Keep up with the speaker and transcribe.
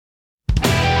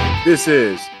This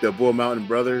is the Bull Mountain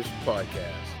Brothers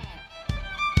podcast.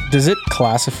 Does it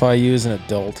classify you as an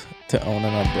adult to own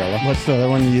an umbrella? What's the other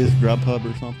one you use? Grubhub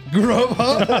or something?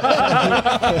 Grubhub?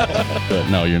 But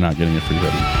no, you're not getting a free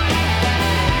hoodie.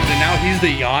 And now he's the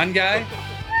yawn guy?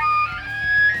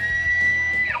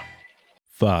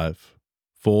 5,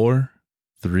 4,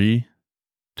 3,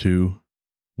 2,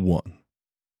 1.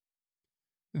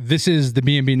 This is the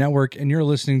B&B Network, and you're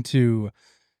listening to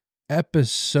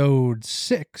episode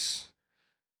 6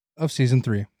 of season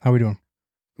 3. How we doing?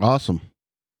 Awesome.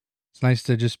 It's nice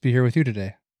to just be here with you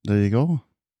today. There you go.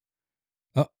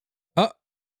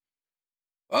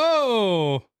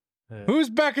 Oh! Who's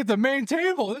back at the main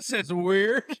table? This is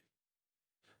weird.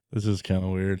 This is kind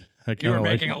of weird. You were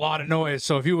making a lot of noise,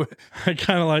 so if you would... I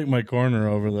kind of like my corner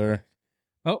over there.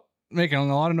 Oh, making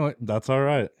a lot of noise. That's all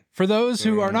right. For those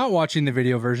who are not watching the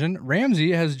video version,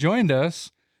 Ramsey has joined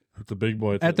us At the big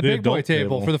boy at the big boy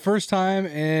table for the first time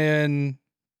in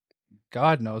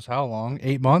God knows how long,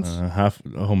 8 months.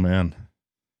 Oh man,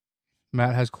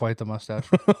 Matt has quite the mustache.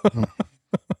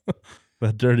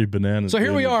 that dirty banana. So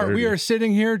here we are. We are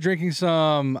sitting here drinking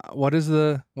some. What is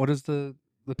the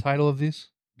title of these?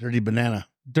 Dirty banana.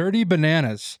 Dirty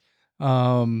bananas.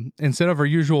 Instead of our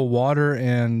usual water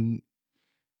and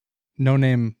no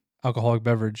name alcoholic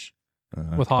beverage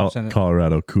with hops in it.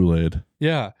 Colorado Kool-Aid.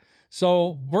 Yeah.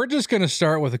 So we're just going to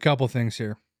start with a couple things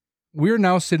here. We're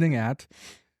now sitting at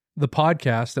the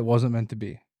podcast that wasn't meant to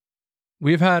be.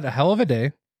 We've had a hell of a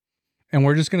day, and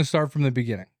we're just going to start from the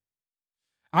beginning.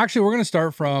 Actually, we're going to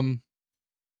start from...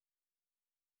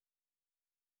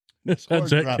 This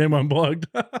headset came unplugged.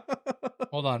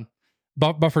 Hold on.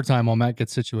 Buffer time while Matt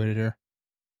gets situated here.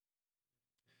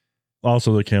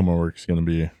 Also, the camera work is going to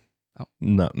be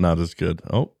not as good.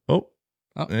 Oh.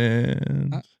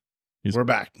 And we're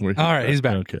back. All right, he's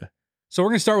back. Okay. So we're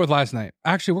going to start with last night.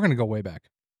 Actually, we're going to go way back.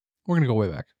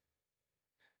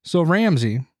 So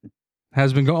Ramsey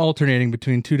has been alternating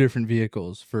between two different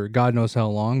vehicles for God knows how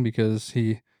long because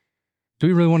do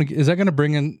we really want to, is that going to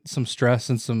bring in some stress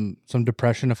and some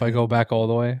depression if I go back all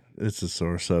the way? It's a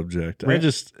sore subject.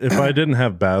 If I didn't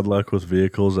have bad luck with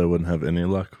vehicles, I wouldn't have any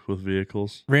luck with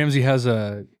vehicles. Ramsey has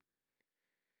an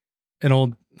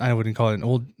old, I wouldn't call it an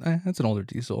old, that's an older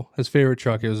diesel. His favorite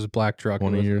truck, it was his black truck.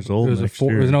 20 years old. It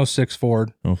was an 06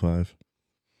 Ford. 05.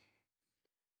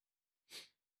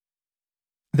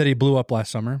 That he blew up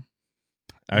last summer.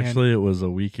 Actually, it was a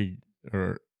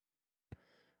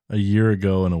year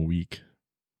ago in a week.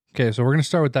 Okay, so we're going to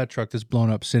start with that truck that's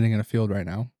blown up sitting in a field right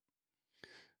now.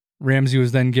 Ramsey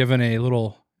was then given a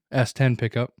little S10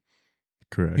 pickup.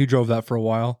 Correct. He drove that for a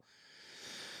while.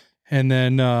 And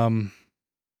then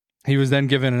he was then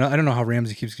given, I don't know how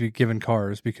Ramsey keeps giving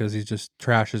cars because he just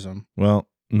trashes them. Well,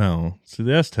 no. See,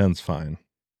 the S10's fine.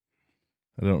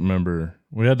 I don't remember.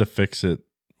 We had to fix it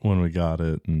when we got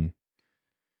it. And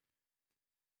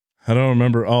I don't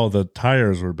remember. Oh, the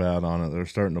tires were bad on it. They were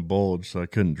starting to bulge, so I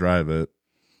couldn't drive it.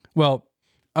 Well,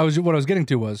 what I was getting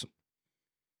to was,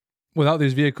 without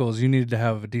these vehicles, you needed to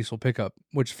have a diesel pickup,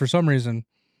 which for some reason,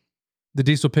 the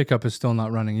diesel pickup is still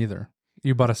not running either.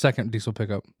 You bought a second diesel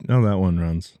pickup. No, that one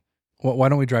runs. Why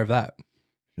don't we drive that?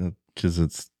 Because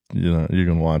it's, you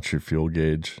can watch your fuel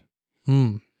gauge.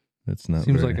 It's not.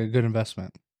 Seems like a good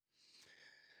investment.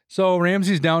 So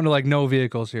Ramsey's down to like no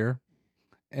vehicles here,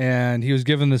 and he was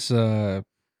given this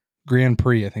Grand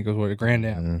Prix, I think it was a Grand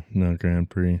Am. No, Grand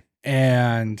Prix.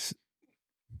 And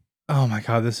oh my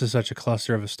God, this is such a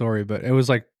cluster of a story, but it was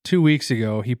like 2 weeks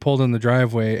ago, he pulled in the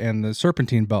driveway and the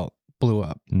serpentine belt blew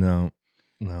up. No.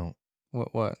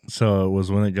 What? So it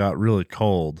was when it got really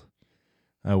cold.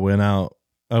 I went out,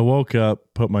 I woke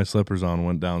up, put my slippers on,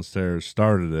 went downstairs,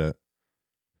 started it,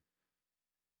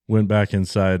 went back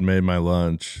inside, made my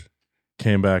lunch,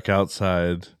 came back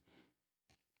outside,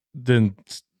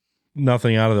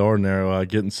 nothing out of the ordinary. I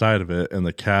get inside of it, and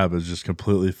the cab is just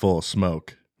completely full of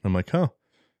smoke. I'm like, oh,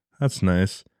 that's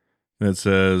nice. And it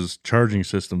says charging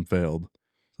system failed.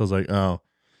 So I was like, oh,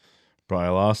 probably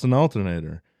lost an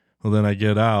alternator. Well, then I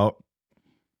get out,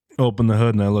 open the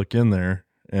hood, and I look in there,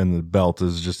 and the belt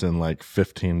is just in like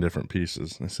 15 different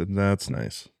pieces. And I said, that's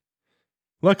nice.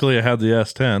 Luckily, I had the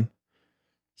S10,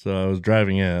 so I was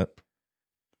driving it.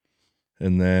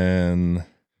 And then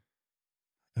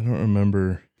I don't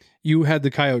remember. You had the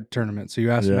coyote tournament, so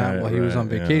you asked Matt while he was on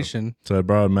vacation. Yeah. So I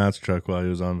borrowed Matt's truck while he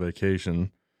was on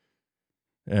vacation.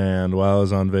 And while I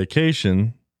was on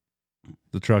vacation,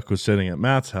 the truck was sitting at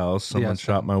Matt's house. Someone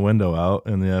shot my window out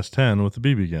in the S10 with a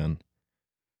BB gun.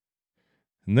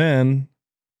 And then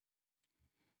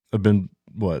I've been,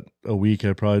 a week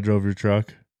I probably drove your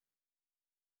truck?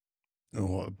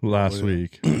 Last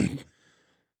week.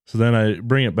 So then I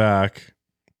bring it back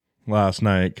last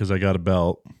night because I got a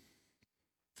belt,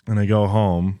 and I go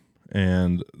home,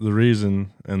 and the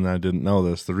reason, and I didn't know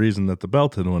this, the reason that the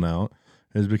belt had went out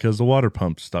is because the water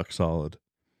pump stuck solid.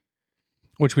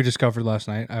 Which we discovered last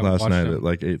night. Last night at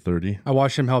like 8:30. I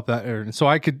watched him help that. So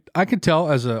I could tell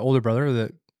as an older brother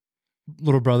that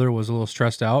little brother was a little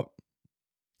stressed out.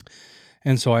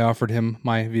 And so I offered him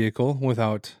my vehicle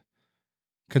without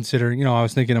considering, I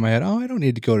was thinking in my head, I don't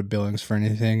need to go to Billings for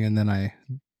anything. And then I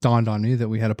dawned on me that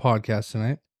we had a podcast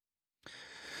tonight.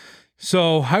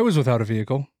 So I was without a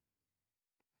vehicle.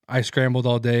 I scrambled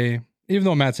all day. Even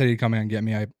though Matt said he'd come in and get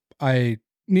me, I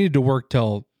needed to work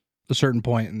till a certain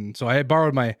point. And so I had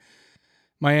borrowed my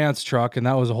aunt's truck, and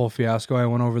that was a whole fiasco. I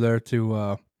went over there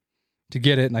to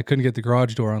get it, and I couldn't get the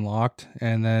garage door unlocked.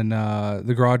 And then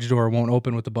the garage door won't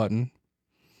open with the button.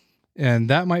 And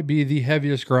that might be the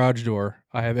heaviest garage door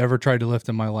I have ever tried to lift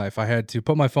in my life. I had to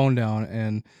put my phone down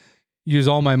and use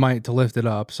all my might to lift it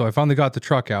up. So I finally got the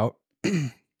truck out.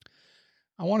 I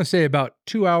want to say about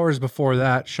 2 hours before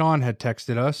that, Sean had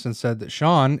texted us and said that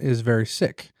Sean is very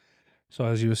sick. So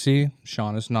as you will see,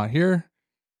 Sean is not here.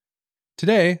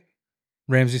 Today,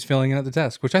 Ramsey's filling in at the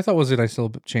desk, which I thought was a nice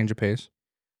little change of pace.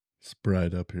 It's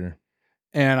bright up here.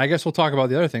 And I guess we'll talk about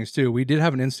the other things too. We did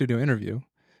have an in-studio interview.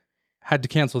 Had to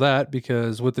cancel that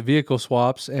because with the vehicle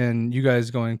swaps and you guys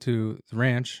going to the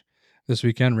ranch this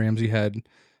weekend, Ramsey had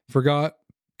forgot,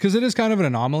 because it is kind of an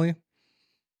anomaly.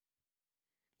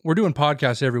 We're doing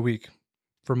podcasts every week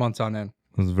for months on end.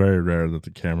 It's very rare that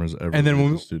the cameras ever and then leave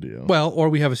when the studio. Well, or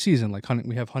we have a season, like hunting.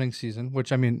 We have hunting season,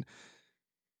 which I mean,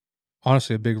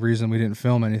 honestly, a big reason we didn't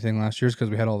film anything last year is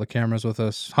because we had all the cameras with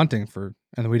us hunting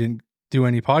and we didn't do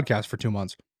any podcasts for 2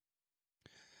 months.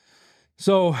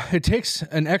 So it takes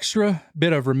an extra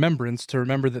bit of remembrance to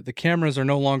remember that the cameras are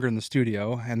no longer in the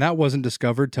studio, and that wasn't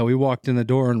discovered till we walked in the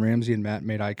door and Ramsey and Matt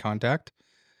made eye contact.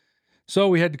 So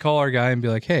we had to call our guy and be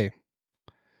like, hey,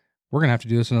 we're going to have to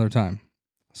do this another time.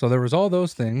 So there was all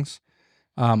those things.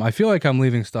 I feel like I'm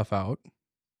leaving stuff out.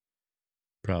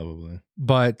 Probably.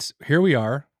 But here we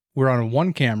are. We're on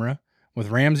one camera with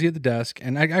Ramsey at the desk,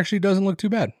 and it actually doesn't look too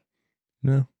bad.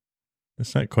 No.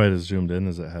 It's not quite as zoomed in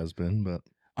as it has been, but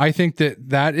I think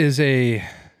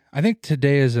I think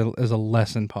today is a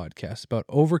lesson podcast about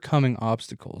overcoming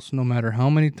obstacles, no matter how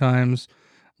many times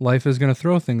life is going to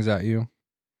throw things at you.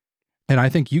 And I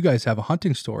think you guys have a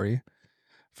hunting story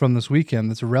from this weekend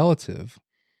that's relative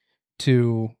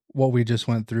to what we just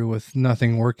went through with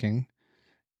nothing working.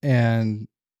 And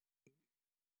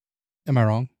am I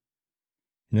wrong?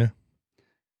 Yeah.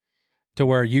 To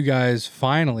where you guys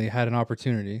finally had an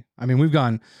opportunity. I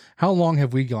mean, how long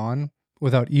have we gone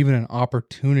without even an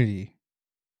opportunity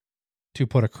to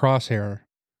put a crosshair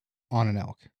on an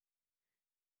elk?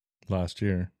 Last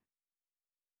year.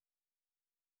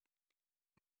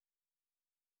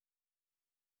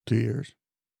 Two years.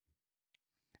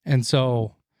 And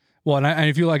so, well, and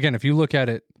if you look at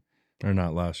it, Or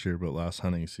not last year, but last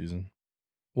hunting season.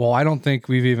 well, I don't think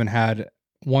we've even had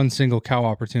one single cow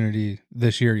opportunity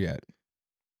this year yet.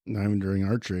 Not even during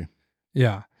archery.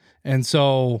 Yeah. And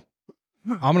so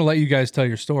I'm going to let you guys tell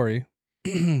your story.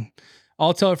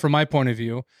 I'll tell it from my point of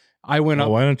view. I went up.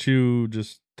 Why don't you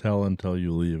just tell until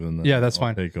you leave, and then Yeah, that's I'll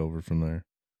fine. take over from there.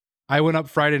 I went up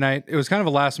Friday night. It was kind of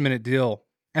a last minute deal.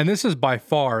 And this is by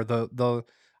far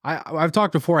I've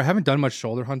talked before. I haven't done much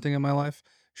shoulder hunting in my life,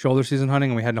 shoulder season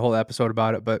hunting, and we had a whole episode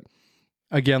about it. But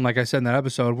again, like I said in that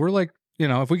episode, we're like,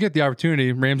 if we get the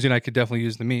opportunity, Ramsey and I could definitely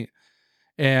use the meat.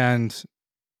 And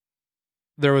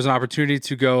there was an opportunity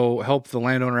to go help the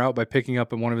landowner out by picking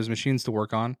up one of his machines to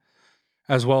work on,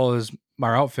 as well as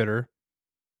our outfitter.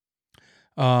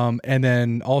 And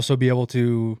then also be able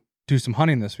to do some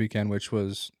hunting this weekend, which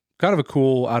was kind of a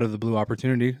cool out of the blue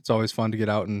opportunity. It's always fun to get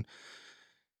out and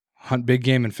hunt big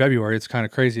game in February. It's kind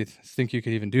of crazy to think you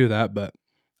could even do that, but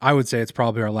I would say it's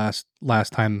probably our last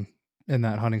time in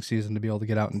that hunting season to be able to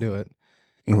get out and do it.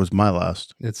 It was my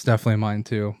last. It's definitely mine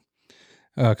too.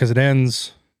 Because it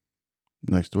ends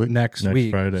Next week. next Next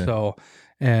week. Friday. So,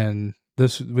 and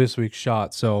this week's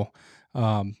shot. So,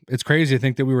 it's crazy to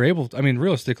think that we were able to,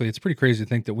 realistically, it's pretty crazy to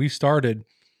think that we started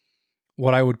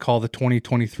what I would call the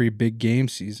 2023 big game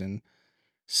season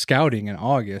scouting in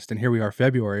August. And here we are,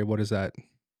 February. What is that?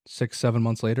 6-7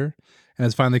 months later. And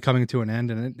it's finally coming to an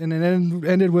end. And it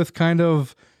ended with kind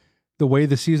of the way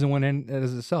the season went in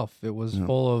as itself. It was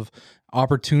full of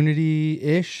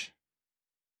opportunity-ish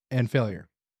and failure.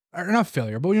 Or not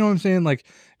failure, but you know what I'm saying? Like,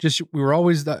 just we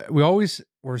always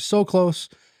were so close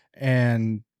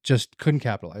and just couldn't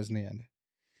capitalize in the end.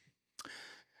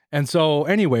 And so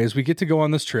anyways, we get to go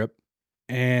on this trip,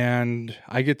 And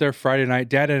I get there Friday night.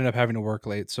 Dad ended up having to work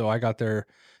late, so I got there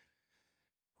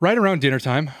right around dinner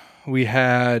time. We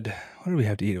had, what did we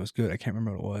have to eat? It was good. I can't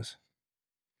remember what it was.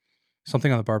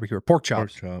 Something on the barbecue. Pork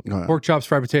chops. Pork chop. Oh, yeah. Pork chops,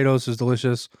 fried potatoes is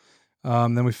delicious.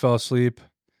 Then we fell asleep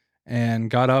and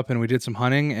got up and we did some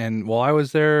hunting. And while I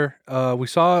was there, we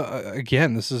saw,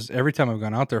 again, this is every time I've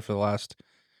gone out there for the last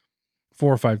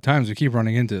 4 or 5 times, we keep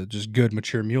running into just good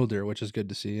mature mule deer, which is good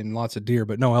to see, and lots of deer,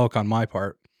 but no elk on my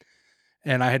part.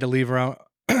 And I had to leave around.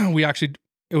 It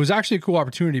was actually a cool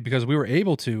opportunity because we were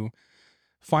able to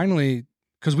finally,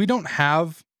 because we don't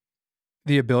have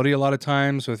the ability a lot of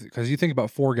times because you think about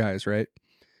 4 guys, right?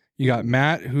 You got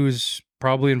Matt, who's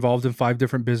probably involved in 5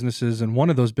 different businesses, and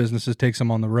one of those businesses takes him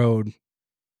on the road,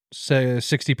 say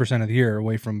 60% of the year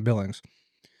away from Billings.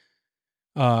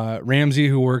 Ramsey,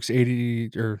 who works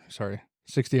 60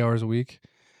 hours a week.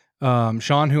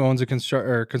 Sean, who owns a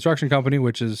construction company,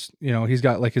 which is, he's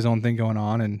got like his own thing going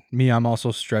on. And me, I'm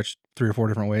also stretched 3 or 4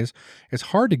 different ways. It's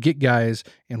hard to get guys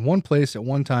in one place at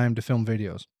one time to film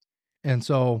videos. And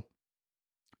so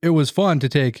it was fun to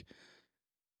take,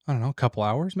 I don't know, a couple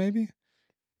hours maybe.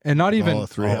 And not even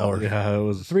 3 hours. Yeah, it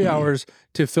was 3 hours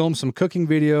to film some cooking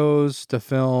videos, to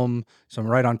film some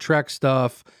right on Trek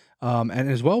stuff. And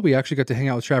as well, we actually got to hang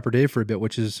out with Trapper Dave for a bit,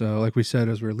 which is, like we said,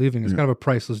 as we were leaving, it's kind of a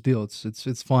priceless deal.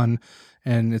 It's fun,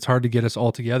 and it's hard to get us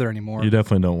all together anymore. You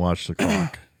definitely don't watch the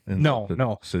clock. In No.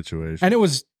 the situation. And it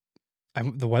was,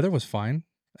 the weather was fine.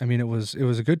 I mean, it was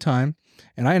a good time.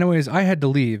 And I had to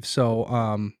leave,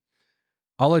 so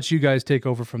I'll let you guys take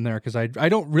over from there because I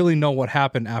don't really know what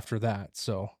happened after that.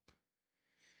 So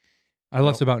I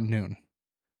left about noon.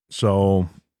 So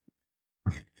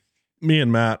me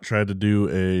and Matt tried to do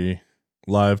a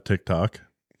live TikTok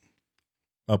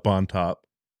up on top.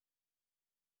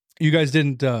 You guys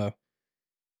didn't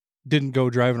go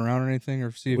driving around or anything,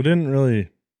 or see if We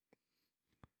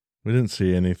didn't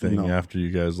see anything No. after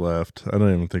you guys left. I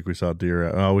don't even think we saw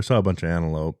deer. Oh, we saw a bunch of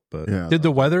antelope, but Yeah. Did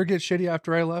the weather get shitty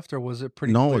after I left, or was it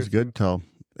pretty? No, it clear was good till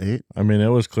 8. I mean, it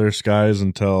was clear skies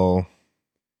until,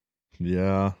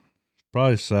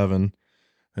 probably 7.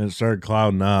 And it started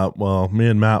clouding up. Well, me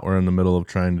and Matt were in the middle of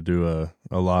trying to do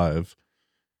a live.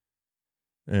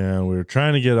 And we were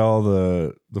trying to get all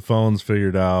the phones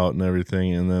figured out and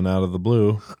everything. And then out of the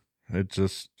blue, it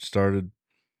just started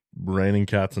raining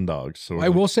cats and dogs. So I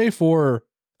will say, for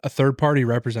a third-party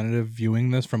representative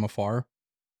viewing this from afar,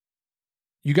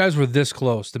 you guys were this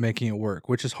close to making it work,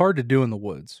 which is hard to do in the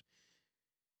woods.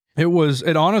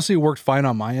 It honestly worked fine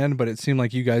on my end, but it seemed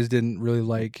like you guys didn't really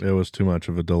like it was too much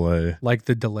of a delay.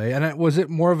 the delay. And was it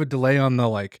more of a delay on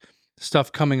the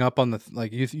stuff coming up on the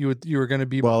you were going to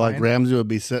be Well, like behind? Ramsey would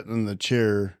be sitting in the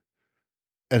chair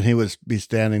and he would be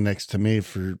standing next to me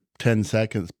for 10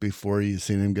 seconds before you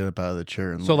seen him get up out of the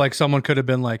chair. And So someone could have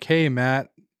been like, "Hey,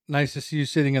 Matt, nice to see you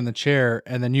sitting in the chair,"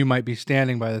 and then you might be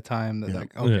standing by the time that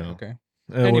Yeah. okay.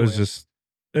 It Anyways. was just,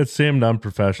 it seemed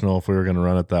unprofessional if we were going to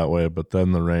run it that way, but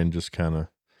then the rain just kind of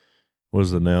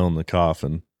was the nail in the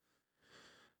coffin.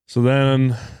 So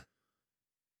then, I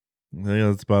think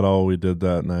that's about all we did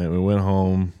that night. We went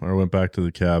home, or went back to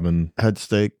the cabin, had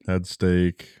steak. had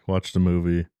steak, watched a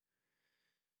movie.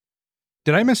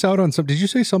 Did I miss out on some? Did you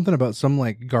say something about some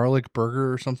garlic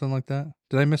burger or something like that?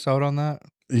 Did I miss out on that?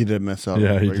 You did miss out.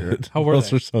 Yeah, on the you burger. did. How were Those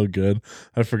they? were so good.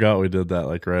 I forgot we did that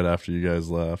right after you guys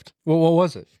left. Well, what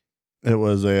was it? It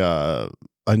was a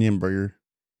onion burger,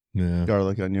 Yeah.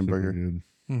 garlic onion Super burger. good.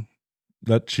 Hmm.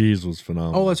 That cheese was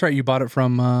phenomenal. Oh, that's right. You bought it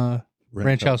from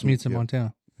Ranch House Meats in Yep.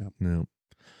 Montana. Yeah.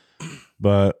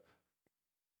 But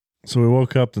so we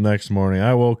woke up the next morning.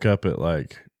 I woke up at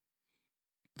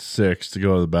 6 to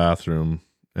go to the bathroom,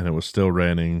 and it was still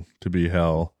raining to be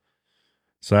hell.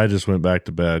 So I just went back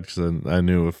to bed because I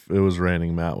knew if it was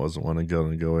raining, Matt wasn't going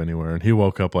to go anywhere. And he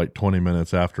woke up 20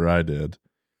 minutes after I did.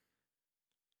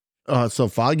 It's so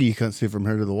foggy you couldn't see from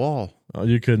here to the wall.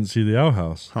 You couldn't see the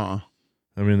outhouse. Huh.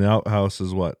 I mean, the outhouse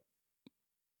is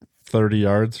 30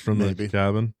 yards from Maybe. the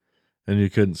cabin, and you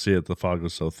couldn't see it. The fog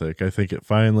was so thick. I think it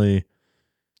finally,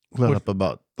 Lit up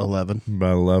about 11.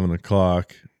 about 11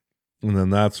 o'clock, and then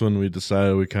that's when we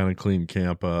decided we kind of cleaned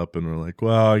camp up, and we're like,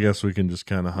 well, I guess we can just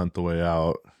kind of hunt the way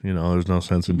out. There's no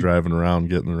sense in driving around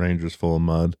getting the Rangers full of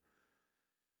mud.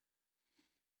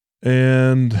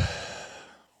 And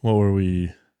what were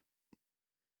we,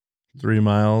 3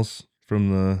 miles from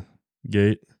the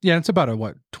gate? Yeah, it's about a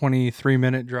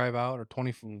 23-minute drive out or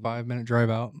 25-minute drive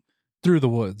out through the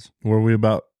woods. Were we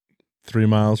about 3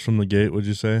 miles from the gate, would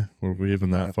you say? Were we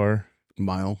even that far?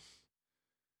 Mile.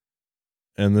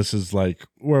 And this is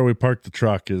where we parked the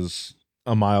truck is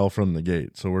a mile from the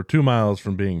gate. So we're 2 miles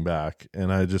from being back.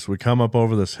 And we come up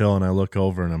over this hill, and I look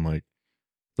over and I'm like,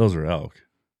 those are elk.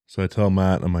 So I tell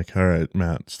Matt, I'm like, all right,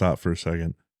 Matt, stop for a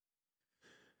second.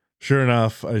 Sure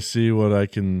enough, I see what I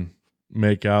can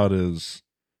make out is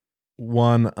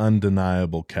one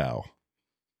undeniable cow.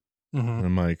 Mm-hmm. And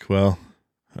I'm like, well,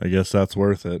 I guess that's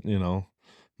worth it.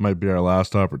 Might be our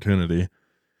last opportunity.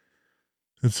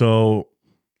 And so,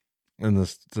 and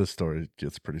this story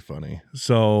gets pretty funny.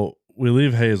 So we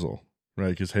leave Hazel, right?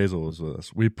 Because Hazel was with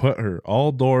us. We put her,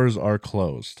 all doors are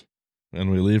closed,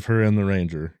 and we leave her in the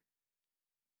Ranger.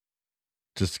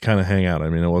 Just to kind of hang out. I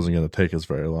mean, it wasn't going to take us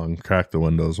very long. Crack the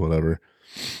windows, whatever.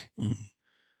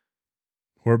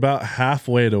 We're about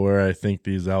halfway to where I think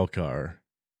these elk are.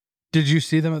 Did you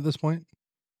see them at this point?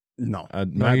 No.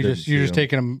 No, you're just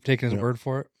taking his word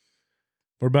for it.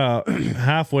 We're about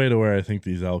halfway to where I think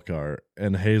these elk are,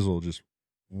 and Hazel just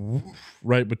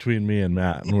right between me and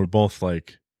Matt, and we're both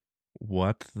like,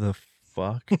 "What the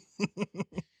fuck?"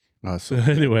 So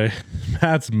anyway,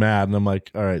 Matt's mad, and I'm like,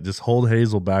 all right, just hold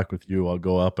Hazel back with you. I'll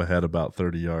go up ahead about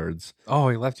 30 yards. Oh,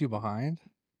 he left you behind?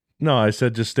 No, I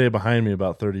said just stay behind me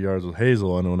about 30 yards with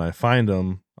Hazel, and when I find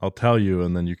him, I'll tell you,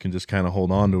 and then you can just kind of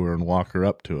hold on to her and walk her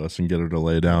up to us and get her to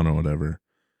lay down or whatever.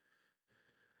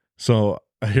 So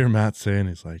I hear Matt saying,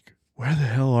 he's like, where the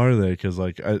hell are they? Because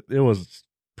it was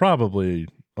probably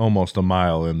almost a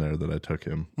mile in there that I took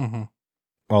him. Mm-hmm.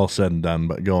 All said and done,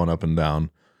 but going up and down.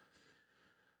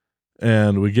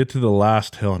 And we get to the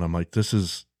last hill, and I'm like, this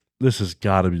has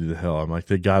got to be the hill. I'm like,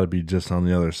 they got to be just on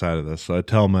the other side of this. So I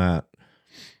tell Matt,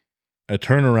 I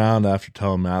turn around after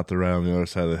telling Matt they're right on the other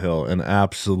side of the hill and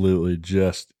absolutely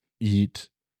just eat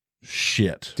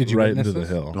shit. Did you right witness into this?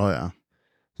 the hill? Oh, yeah.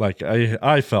 Like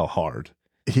I fell hard.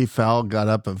 He fell, got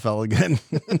up, and fell again.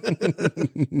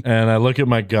 And I look at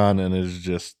my gun, and it's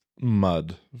just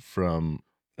mud from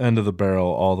end of the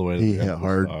barrel all the way to He the end hit of the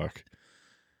hard. stock.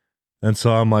 And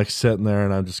so I'm like sitting there,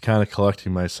 and I'm just kind of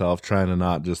collecting myself, trying to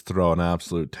not just throw an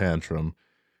absolute tantrum.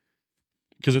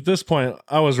 Because at this point,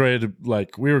 I was ready to,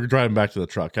 we were driving back to the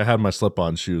truck. I had my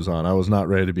slip-on shoes on. I was not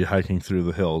ready to be hiking through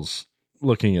the hills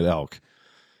looking at elk.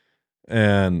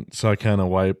 And so I kind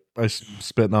of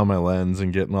spitting on my lens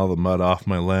and getting all the mud off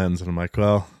my lens. And I'm like,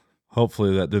 well,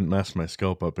 hopefully that didn't mess my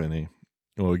scope up any.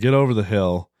 Well, we get over the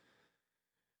hill,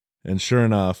 and sure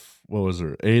enough, what was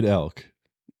there? 8 elk.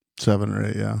 7 or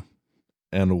 8, yeah.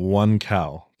 And 1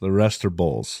 cow. The rest are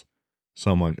bulls.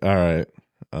 So I'm like, all right,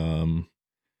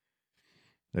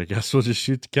 I guess we'll just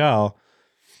shoot the cow.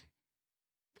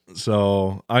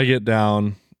 So I get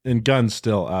down, and gun's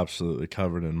still absolutely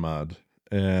covered in mud.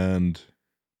 And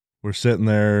we're sitting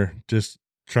there just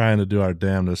trying to do our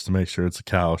damnedest to make sure it's a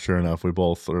cow. Sure enough, we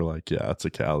both are like, yeah, it's a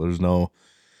cow. There's no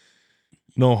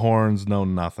horns, no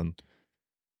nothing.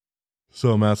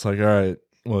 So Matt's like, all right,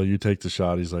 well, you take the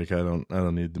shot. He's like, I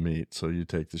don't need the meat, so you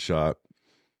take the shot.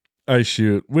 I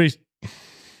shoot.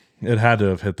 It had to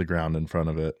have hit the ground in front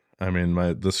of it. I mean,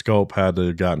 the scope had to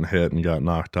have gotten hit and got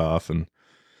knocked off, and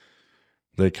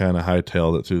they kind of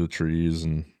hightailed it through the trees,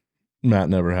 and Matt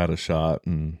never had a shot,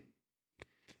 and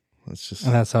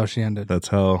that's how she ended. That's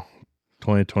how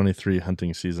 2023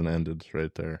 hunting season ended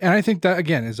right there. And I think that,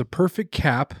 again, is a perfect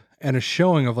cap and a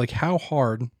showing of how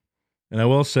hard. And I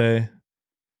will say,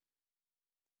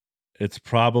 it's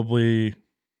probably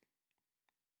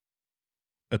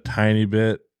a tiny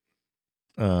bit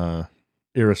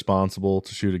irresponsible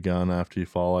to shoot a gun after you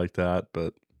fall like that,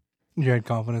 but you had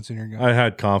confidence in your gun. I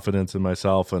had confidence in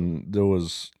myself, and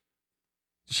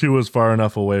she was far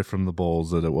enough away from the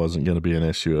bulls that it wasn't going to be an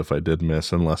issue if I did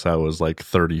miss, unless I was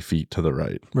 30 feet to the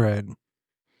right. Right.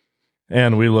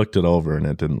 And we looked it over, and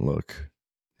it didn't look,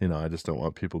 I just don't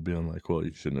want people being like, well,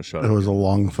 you shouldn't have shot It was a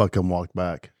long fucking walk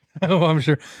back. Oh, I'm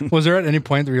sure. Was there at any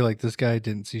point where you're like, this guy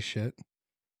didn't see shit?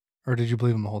 Or did you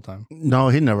believe him the whole time? No,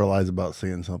 he never lies about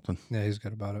seeing something. Yeah, he's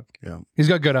good about it. Yeah. He's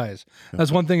got good eyes. Yeah.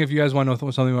 That's one thing, if you guys want to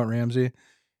know something about Ramsey,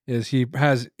 is he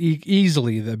has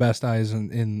easily the best eyes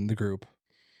in the group.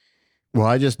 Well,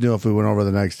 I just knew if we went over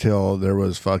the next hill, there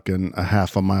was fucking a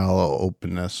half a mile of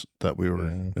openness that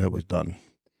it was done.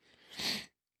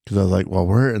 Because I was like, well,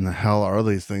 where in the hell are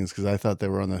these things? Because I thought they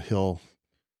were on the hill,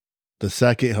 the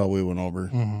second hill we went over.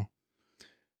 Mm-hmm.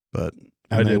 But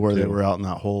they were out in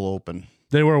that whole open.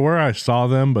 They were where I saw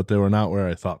them, but they were not where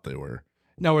I thought they were.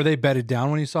 Now, were they bedded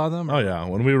down when you saw them? Oh, yeah.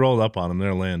 When we rolled up on them,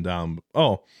 they're laying down.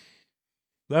 Oh,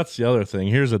 that's the other thing.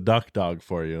 Here's a duck dog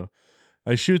for you.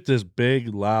 I shoot this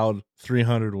big, loud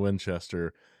 300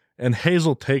 Winchester, and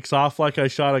Hazel takes off like I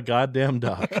shot a goddamn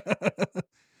duck.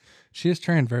 She is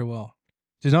trained very well.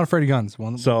 She's not afraid of guns.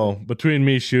 So between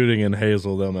me shooting and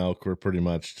Hazel, them elk were pretty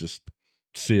much just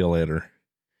see you later.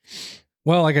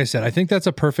 Well, like I said, I think that's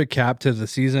a perfect cap to the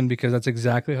season, because that's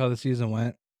exactly how the season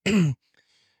went.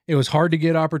 it was hard to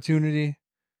get opportunity.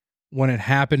 When it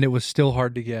happened, it was still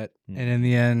hard to get. And in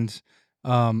the end,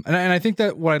 and I think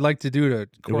that what I'd like to do to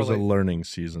correlate, it was a learning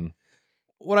season.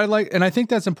 What I like, and I think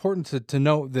that's important to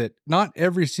note that not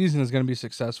every season is going to be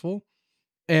successful,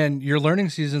 and your learning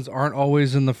seasons aren't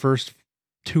always in the first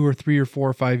 2 or 3 or 4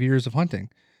 or 5 years of hunting.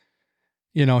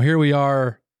 You know, here we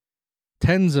are,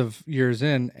 tens of years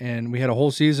in, and we had a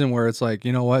whole season where it's like,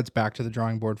 you know what, it's back to the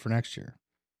drawing board for next year.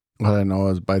 What I know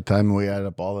is by the time we add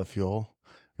up all the fuel,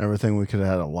 everything, we could have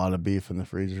had a lot of beef in the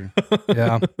freezer.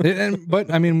 Yeah,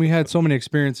 but I mean, we had so many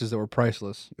experiences that were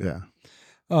priceless. Yeah.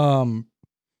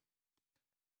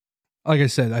 Like I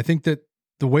said, I think that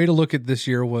the way to look at this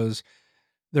year was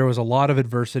there was a lot of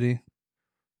adversity,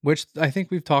 which I think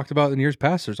we've talked about in years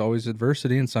past. There's always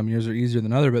adversity, and some years are easier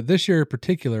than other. But this year in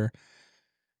particular,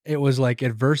 it was like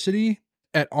adversity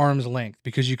at arm's length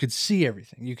because you could see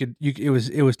everything. It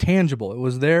was tangible. It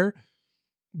was there,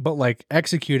 but like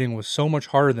executing was so much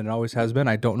harder than it always has been.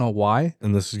 I don't know why.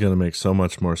 And this is going to make so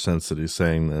much more sense that he's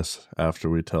saying this after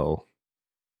we tell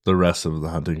the rest of the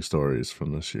hunting stories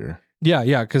from this year.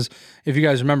 Yeah. Because if you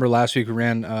guys remember last week, we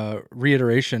ran a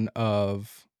reiteration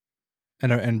of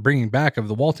and bringing back of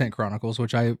the Wall Tank Chronicles,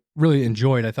 which I really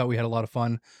enjoyed. I thought we had a lot of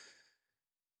fun.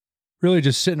 Really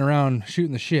just sitting around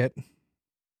shooting the shit.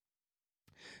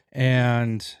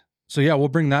 And so, yeah, we'll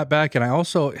bring that back. And I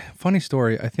also, funny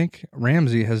story, I think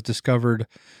Ramsey has discovered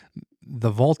the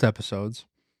Vault episodes.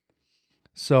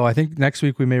 So I think next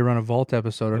week we may run a Vault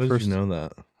episode. How did you know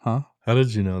that? Huh? How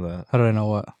did you know that? How did I know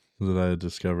what? That I had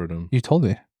discovered him. You told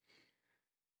me.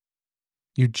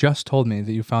 You just told me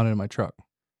that you found it in my truck.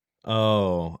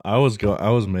 Oh, I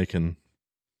was making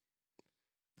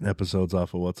episodes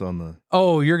off of what's on the.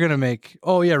 Oh, you're gonna make.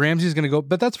 Oh yeah, Ramsey's gonna go,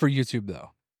 but that's for YouTube though.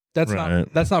 That's right.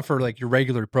 not for like your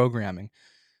regular programming.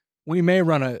 We may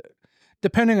run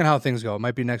depending on how things go. It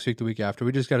might be next week, the week after.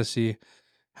 We just got to see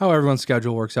how everyone's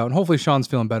schedule works out, and hopefully Sean's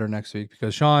feeling better next week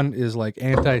because Sean is like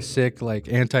anti-sick, like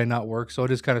anti-not work. So it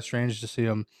is kind of strange to see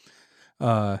him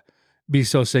be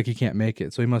so sick he can't make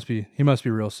it. So he must be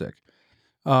real sick.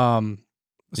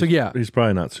 So yeah, he's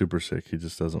probably not super sick. He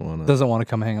just doesn't want to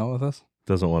come hang out with us.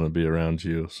 Doesn't want to be around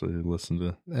you, so he listened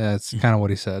to. Yeah, it's kind of what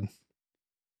he said.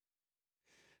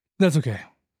 That's okay.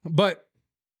 But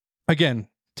again,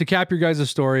 to cap your guys'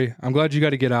 story, I'm glad you got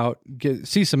to get out,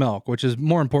 see some elk, which is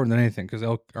more important than anything because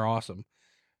elk are awesome.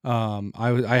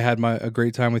 I had a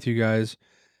great time with you guys,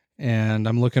 and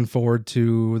I'm looking forward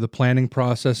to the planning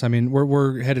process. I mean,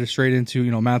 we're headed straight into,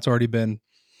 Matt's already been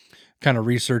kind of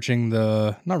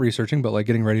not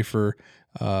getting ready for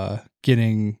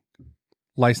getting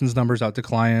license numbers out to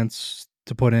clients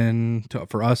to put in,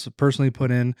 for us to personally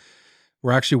put in.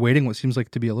 We're actually waiting what seems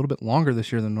like to be a little bit longer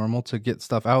this year than normal to get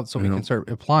stuff out so we can start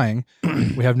applying.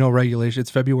 We have no regulation. It's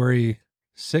February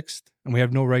 6th, and we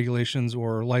have no regulations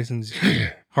or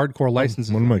hardcore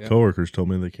licensing. One of my coworkers told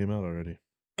me they came out already.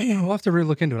 We'll have to really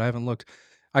look into it. I haven't looked.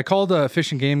 I called a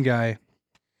fish and game guy,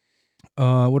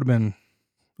 would have been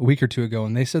a week or two ago,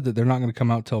 and they said that they're not going to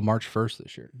come out till March 1st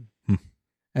this year.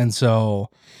 And so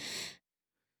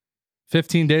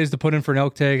 15 days to put in for an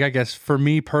elk tag. I guess for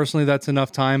me personally, that's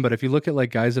enough time. But if you look at like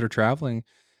guys that are traveling,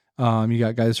 you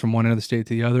got guys from one end of the state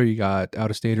to the other. You got out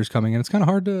of staters coming in. It's kind of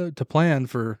hard to plan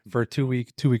for a 2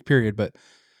 week period. But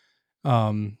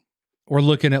we're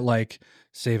looking at like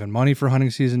saving money for hunting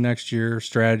season next year,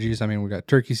 strategies. I mean, we got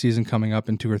turkey season coming up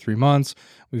in 2 or 3 months.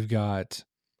 We've got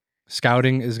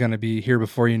scouting is going to be here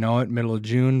before you know it, middle of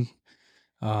June.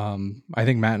 I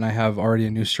think Matt and I have already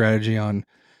a new strategy on.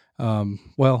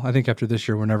 Well, I think after this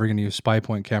year, we're never going to use spy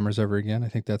point cameras ever again. I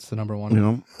think that's the number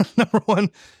one,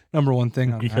 number one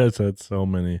thing. On you guys had so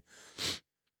many.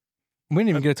 We didn't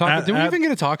even get to talk. Did we even get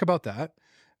to talk about that?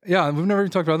 Yeah, we've never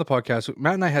even talked about it on the podcast.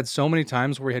 Matt and I had so many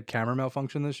times where we had camera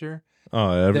malfunction this year.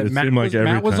 Oh, it seemed like every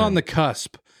Matt was time. on the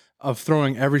cusp of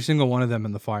throwing every single one of them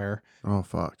in the fire. Oh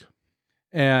fuck!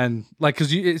 And like,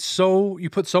 because you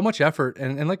put so much effort,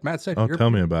 and like Matt said, tell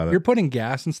me about it. You're putting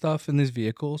gas and stuff in these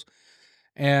vehicles.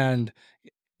 And,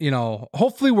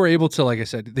 hopefully we're able to, like I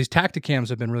said, these Tacticams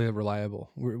have been really reliable.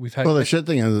 We've had. Well, the shit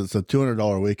thing is, it's a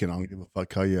 $200 weekend. I don't give a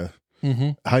fuck how you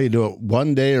do it.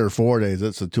 1 day or 4 days,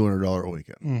 it's a $200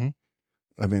 weekend.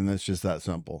 Mm-hmm. I mean, that's just that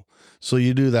simple. So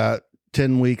you do that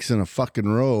 10 weeks in a fucking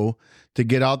row to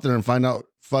get out there and find out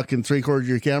fucking 3/4 of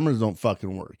your cameras don't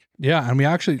fucking work. Yeah. And we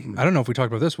actually, I don't know if we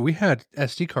talked about this, but we had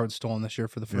SD cards stolen this year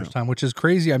for the first time, which is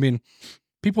crazy. I mean,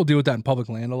 people deal with that in public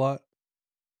land a lot.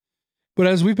 But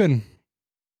as we've been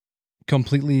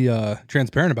completely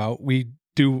transparent about, we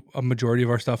do a majority of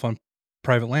our stuff on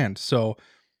private land. So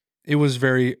it was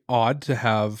very odd to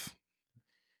have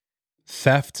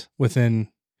theft within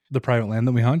the private land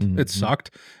that we hunt. Mhm. It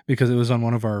sucked because it was on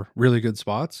one of our really good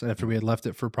spots after we had left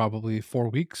it for probably 4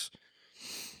 weeks.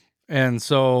 And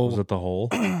so Was it the hole?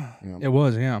 it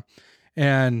was, yeah.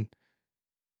 And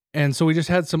so we just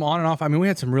had some on and off. I mean, we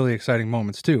had some really exciting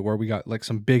moments too, where we got like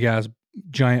some big ass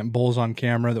giant bulls on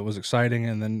camera that was exciting,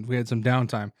 and then we had some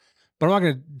downtime. But I'm not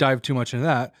going to dive too much into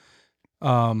that.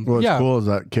 What's cool is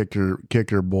that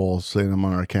kicker bull, seeing him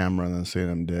on our camera and then seeing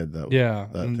him dead.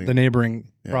 The neighboring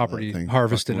property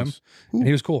harvested him, and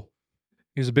he was cool.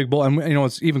 He was a big bull, and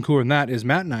what's even cooler than that is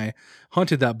Matt and I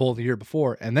hunted that bull the year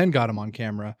before, and then got him on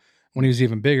camera when he was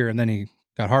even bigger, and then he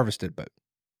got harvested. But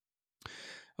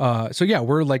so yeah,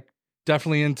 we're like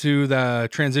definitely into the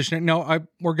transition. No,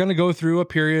 we're gonna go through a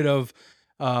period of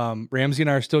Ramsey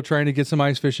and I are still trying to get some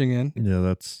ice fishing in. Yeah,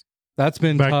 that's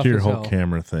been back tough to your as whole hell.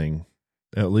 camera thing.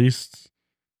 At least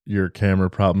your camera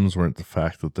problems weren't the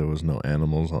fact that there was no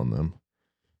animals on them.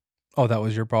 Oh, that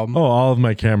was your problem? Oh, all of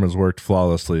my cameras worked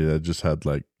flawlessly. I just had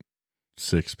like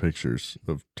 6 pictures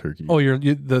of turkey. Oh,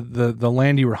 the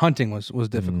land you were hunting was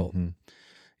difficult. Mhm.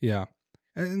 Yeah.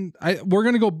 And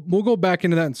we'll go back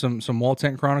into that in some Wall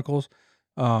Tent Chronicles.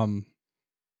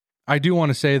 I do want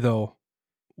to say though,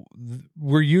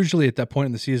 we're usually at that point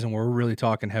in the season where we're really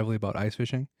talking heavily about ice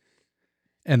fishing.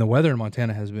 And the weather in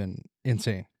Montana has been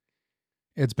insane.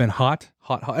 It's been hot.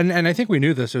 And I think we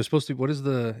knew this. It was supposed to be, what is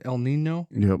the El Nino?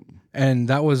 Yep. And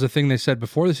that was a thing they said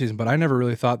before the season, but I never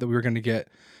really thought that we were going to get,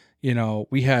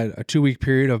 we had a 2-week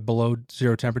period of below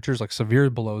zero temperatures, like severe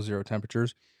below zero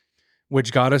temperatures,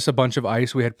 which got us a bunch of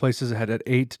ice. We had places that had at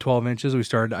 8 to 12 inches. We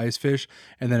started to ice fish,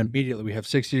 and then immediately we have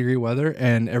 60-degree weather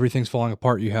and everything's falling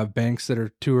apart. You have banks that are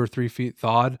 2 or 3 feet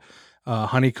thawed,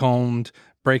 honeycombed,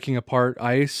 breaking apart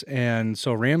ice. And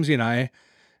so Ramsey and I,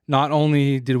 not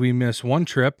only did we miss one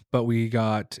trip, but we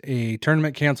got a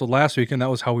tournament canceled last week, and that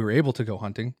was how we were able to go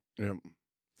hunting. Yep.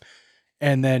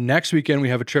 And then next weekend we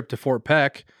have a trip to Fort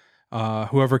Peck.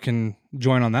 Whoever can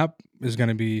join on that is going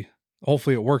to be,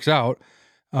 hopefully it works out.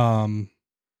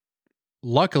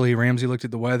 Luckily Ramsey looked at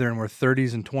the weather and we're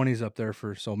 30s and 20s up there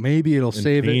so maybe it'll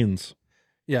save teens. it.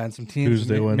 Yeah, and some teams.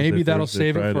 Tuesday, Wednesday, maybe that'll Thursday,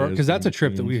 save it for, Friday because that's a is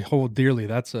trip that we teens. hold dearly.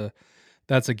 That's a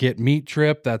get meat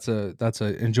trip. That's a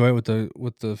enjoy it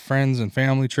with the friends and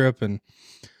family trip. And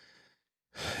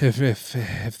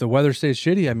if the weather stays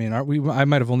shitty, I mean, I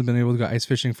might have only been able to go ice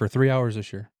fishing for 3 hours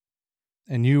this year,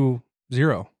 and you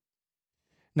 0.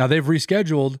 Now they've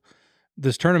rescheduled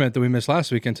this tournament that we missed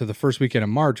last weekend to the first weekend of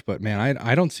March, but man,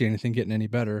 I don't see anything getting any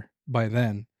better by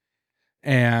then.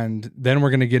 And then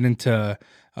we're going to get into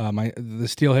the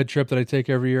steelhead trip that I take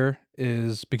every year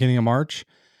is beginning of March,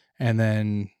 and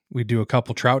then we do a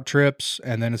couple trout trips,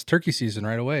 and then it's turkey season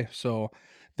right away. So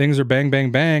things are bang, bang,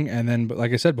 bang. And then,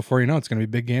 like I said, before you know, it's going to be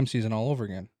big game season all over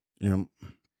again. Yep.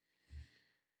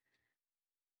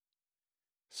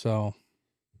 So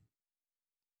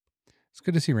it's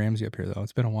good to see Ramsey up here, though.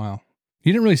 It's been a while.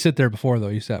 You didn't really sit there before, though.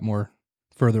 You sat more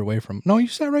further away from. No, you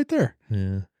sat right there.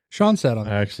 Yeah. Sean sat on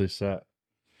I actually sat.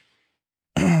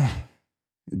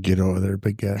 Get over there,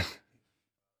 big guy.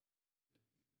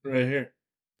 Right here.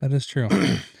 That is true.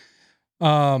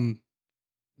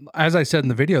 As I said in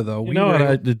the video, though, You know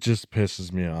what? It just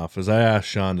pisses me off is I asked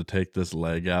Sean to take this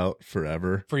leg out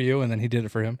forever. for you, and then he did it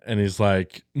for him. And he's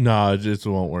like, no, it just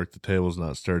won't work. The table's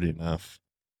not sturdy enough.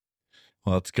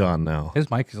 Well, it's gone now. His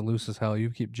mic is loose as hell. You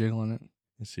keep jiggling it.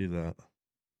 I see that.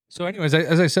 So anyways,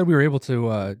 as I said, we were able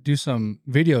to do some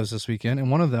videos this weekend, and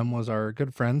one of them was our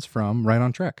good friends from Right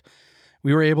on Trek.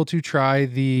 We were able to try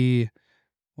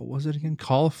what was it again?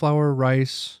 Cauliflower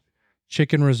rice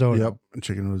chicken risotto. Yep,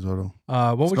 chicken risotto.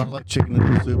 What was Smelled like chicken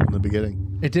noodle soup in the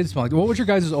beginning. it did smell like. What was your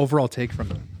guys' overall take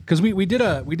from it? Because we did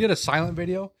a silent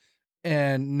video,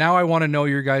 and now I want to know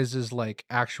your guys' like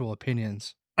actual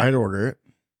opinions. I'd order it.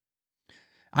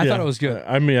 I thought it was good.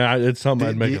 I mean, it's something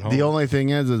I'd make at home. The only thing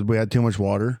is we had too much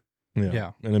water.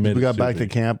 Yeah. And it made We it got back to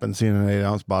soupy. camp and seen an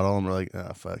 8-ounce bottle, and we're like,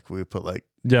 oh, fuck. We put like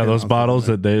Yeah, 10 those ounces bottles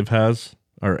in that Dave has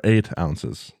are 8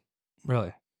 ounces.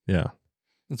 Really, Yeah.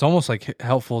 it's almost like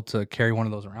helpful to carry one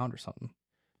of those around or something.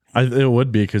 It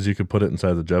would be because you could put it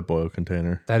inside the jet boil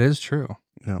container. That is true.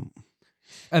 there.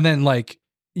 And then like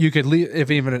you could leave, if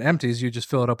even it empties, you just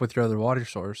fill it up with your other water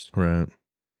source. Right.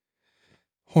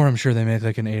 Or I'm sure they make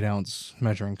like an 8-ounce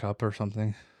measuring cup or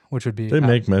something, which would be They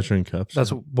make measuring cups.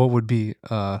 that's what would be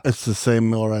It's the same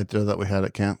meal right there that we had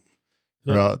at camp.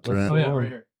 Yeah, Right, that's- right. right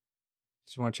here.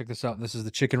 So you want to check this out? This is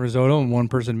the chicken risotto and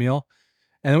 1-person meal.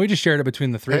 And then we just shared it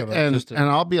between the three of us. And just to-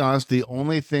 I'll be honest, the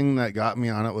only thing that got me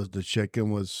on it was the chicken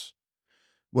was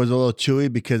a little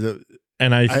chewy because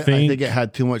And I I think, think it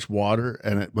had too much water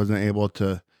and it wasn't able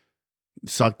to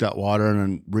suck that water and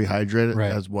then rehydrate it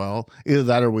Right. as well. Either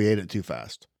that or we ate it too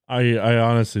fast. I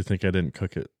honestly think I didn't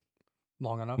cook it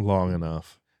long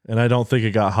enough. And I don't think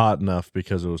it got hot enough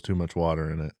because there was too much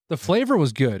water in it. The flavor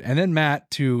was good. And then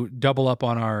Matt, to double up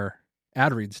on our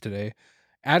ad reads today,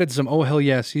 added some Oh Hell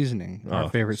Yeah seasoning, our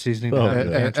favorite seasoning.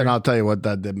 And I'll tell you what,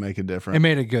 that did make a difference. It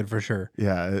made it good for sure.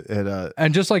 Yeah.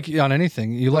 And just like on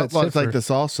anything, you let it sit it's like the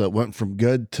salsa. It went from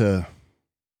good to,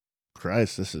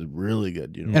 Christ, this is really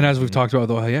good. You know. And as we've talked about,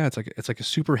 though, yeah, it's like a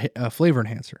super flavor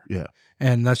enhancer. Yeah.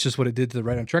 And that's just what it did to the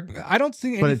right on track. I don't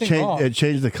see anything wrong. It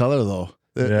changed the color though.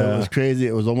 It was crazy.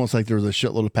 It was almost like there was a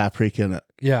shitload of paprika in it.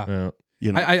 Yeah.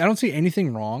 You know. I don't see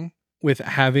anything wrong with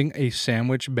having a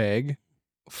sandwich bag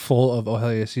full of Oh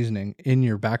Hell Yeah seasoning in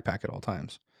your backpack at all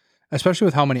times, especially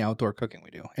with how many outdoor cooking we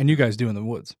do and you guys do in the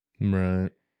woods.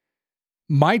 Right.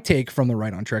 My take from the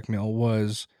Right on Trek meal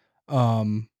was,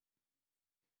 I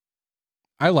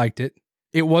liked it.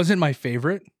 It wasn't my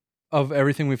favorite of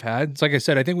everything we've had. It's like I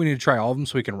said, I think we need to try all of them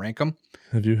so we can rank them.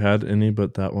 Have you had any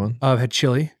but that one? I've had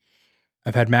chili.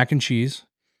 I've had mac and cheese.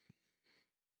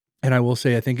 And I will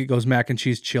say, I think it goes mac and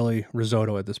cheese, chili,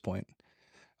 risotto at this point.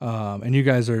 And you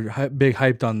guys are big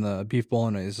hyped on the beef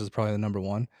bolognese. This is probably the number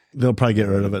one. They'll probably get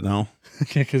rid of it now.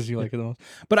 Because you like it the most.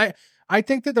 But I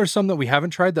think that there's some that we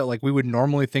haven't tried that like we would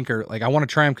normally think are like, I want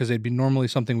to try them because they'd be normally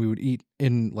something we would eat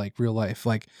in like real life.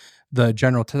 Like the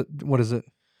what is it?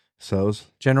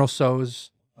 General So's.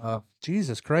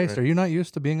 Jesus Christ. Right. Are you not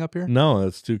used to being up here?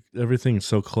 No, everything's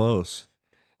so close.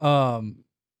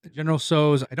 General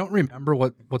So's, I don't remember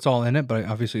what's all in it, but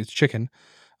obviously it's chicken.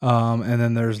 And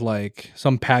then there's like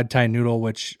some pad thai noodle,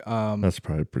 which that's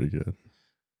probably pretty good.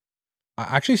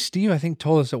 Actually, Steve, I think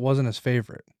told us it wasn't his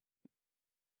favorite.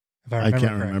 If I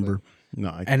can't remember. No,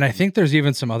 I think there's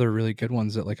even some other really good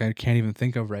ones that like I can't even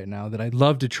think of right now that I'd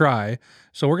love to try.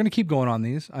 So we're gonna keep going on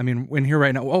these. I mean, in here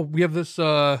right now. Oh, we have this.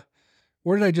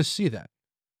 Where did I just see that?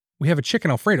 We have a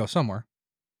chicken Alfredo somewhere.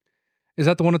 Is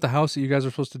that the one at the house that you guys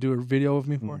are supposed to do a video of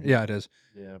me for? Mm-hmm. Yeah, it is.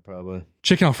 Yeah, probably.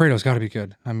 Chicken Alfredo's got to be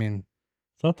good. I mean,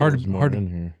 hard in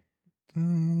here.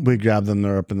 We grabbed them.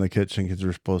 They're up in the kitchen because we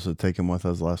were supposed to take them with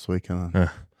us last week. Yeah,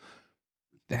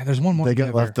 there's one more. They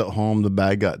got left at home. The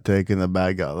bag got taken. The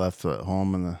bag got left at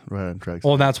home, and the Right on Track.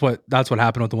 Well, that's what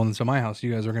happened with the one that's at my house.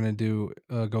 You guys were gonna do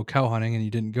go cow hunting, and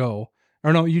you didn't go.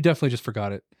 Or no, you definitely just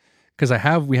forgot it. Because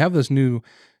we have this new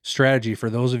strategy for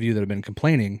those of you that have been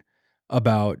complaining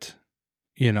about,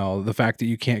 you know, the fact that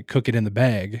you can't cook it in the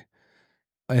bag,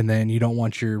 and then you don't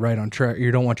want your Right on Track. You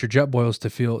don't want your jet boils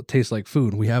to taste like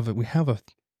food. We have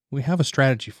a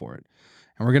strategy for it,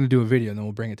 and we're gonna do a video, and then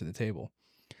we'll bring it to the table.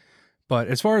 But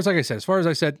as far as I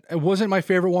said, it wasn't my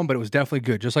favorite one, but it was definitely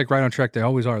good. Just like Right on Track, they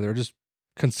always are. They're just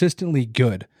consistently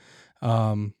good.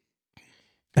 And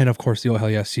of course, the Oh Hell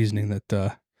Yeah seasoning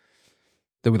that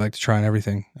we like to try on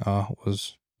everything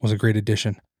was a great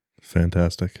addition.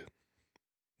 Fantastic.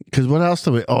 Because what else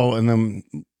do we? Oh, and then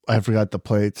I forgot the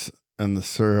plates and the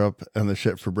syrup and the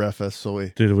shit for breakfast. So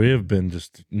we have been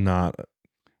just not.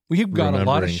 We've got a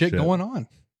lot of shit going on.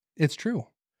 It's true.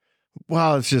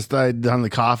 Well, it's just I'd done the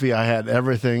coffee. I had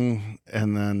everything,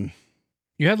 and then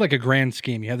you had like a grand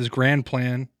scheme. You had this grand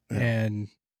plan, and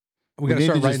we got to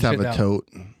start writing just shit have down. a tote,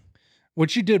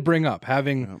 which you did bring up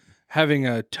having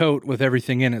a tote with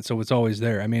everything in it, so it's always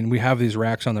there. I mean, we have these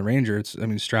racks on the Ranger.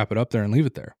 Strap it up there and leave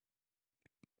it there.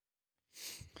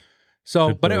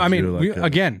 So, but I mean,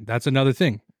 again, that's another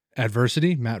thing.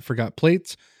 Adversity. Matt forgot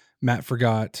plates. Matt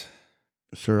forgot.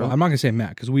 Sure. Well, I'm not gonna say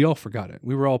Matt because we all forgot it.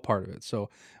 We were all part of it. So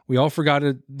we all forgot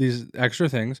these extra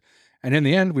things, and in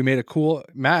the end,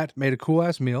 Matt made a cool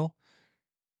ass meal.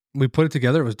 We put it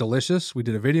together. It was delicious. We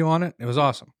did a video on it. It was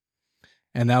awesome,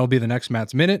 and that'll be the next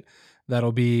Matt's Minute.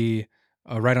 That'll be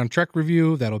a Right on Trek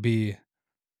review. That'll be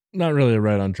not really a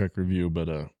Right on Trek review, but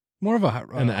more of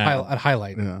an ad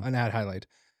highlight. Yeah. An ad highlight.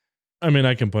 I mean,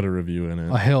 I can put a review in it.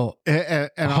 A hill. And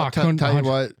I'll tell you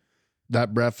what.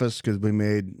 That breakfast, because we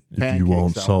made if you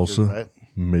want salsa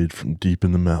made from deep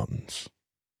in the mountains,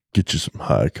 get you some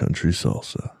high country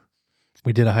salsa.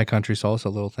 We did a high country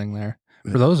salsa little thing there.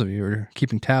 For those of you who are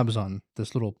keeping tabs on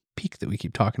this little peak that we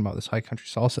keep talking about, this high country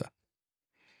salsa.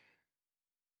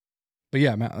 But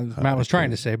yeah, Matt was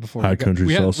trying to say before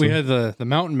salsa. We had the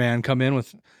mountain man come in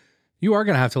with. You are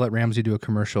going to have to let Ramsey do a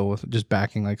commercial with just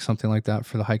backing like something like that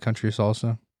for the high country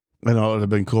salsa. I know it would have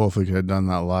been cool if we could have done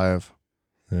that live.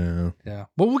 Yeah.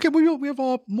 Well,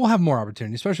 we'll have more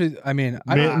opportunity, especially. I mean,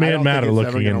 me and Matt are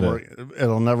looking into.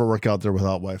 It'll never work out there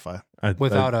without Wi-Fi.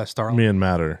 Without a Starlink. Me and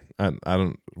Matt are. I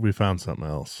don't. We found something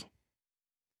else.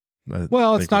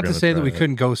 Well, it's not to say that we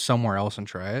couldn't go somewhere else and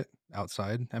try it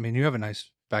outside. I mean, you have a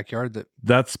nice backyard.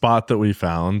 That spot that we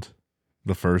found,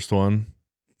 the first one,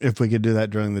 If we could do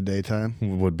that during the daytime.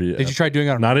 would be. Did you try doing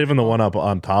it on? Not even the one up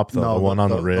on top, though. The one on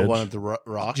the ridge. The one at the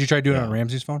rock. Did you try doing it Yeah. on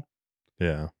Ramsey's phone?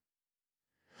 Yeah.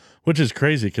 Which is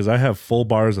crazy because I have full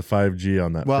bars of 5G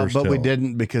on that Well, first but we hill.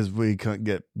 didn't because we couldn't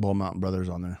get Bull Mountain Brothers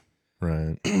on there.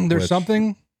 Right. There's Which-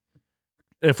 something.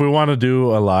 If we want to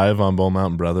do a live on Bull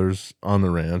Mountain Brothers on the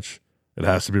ranch, it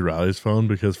has to be Riley's phone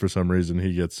because for some reason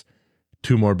he gets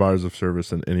 2 more bars of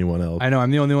service than anyone else. I know I'm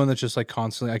the only one that's just like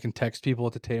constantly. I can text people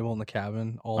at the table in the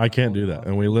cabin. I can't do that.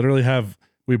 And we literally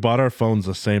we bought our phones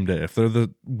the same day. If they're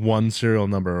the one serial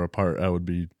number apart, I would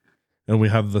be, and we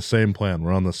have the same plan.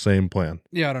 We're on the same plan.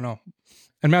 Yeah, I don't know.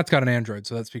 And Matt's got an Android,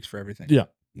 so that speaks for everything. Yeah.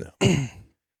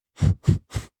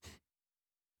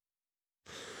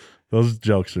 Those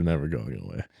jokes are never going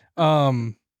away.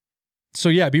 So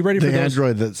yeah, be ready for The those.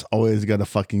 Android that's always got a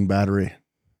fucking battery.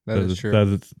 That is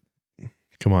true.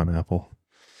 Come on, Apple.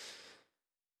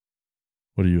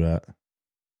 What are you at?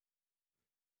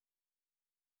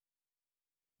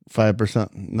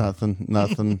 5%.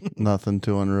 Nothing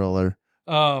too unreal there.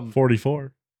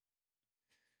 44.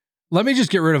 Let me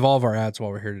just get rid of all of our ads while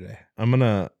we're here today.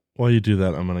 While you do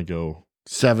that, I'm going to go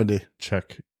 70.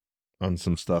 check on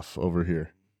some stuff over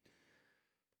here.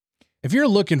 If you're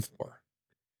looking for,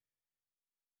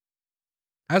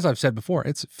 as I've said before,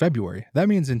 it's February. That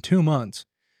means in 2 months,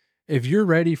 if you're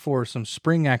ready for some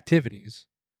spring activities,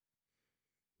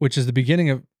 which is the beginning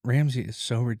of Ramsey is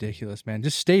so ridiculous, man.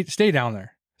 Just stay down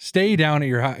there. Stay down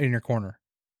at in your corner.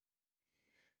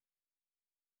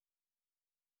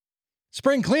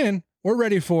 Spring cleaning, we're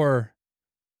ready for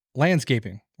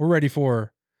landscaping. We're ready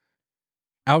for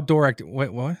outdoor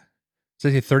Wait, what?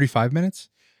 Does it say 35 minutes?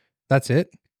 That's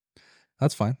it?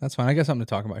 That's fine. I got something to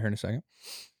talk about here in a second.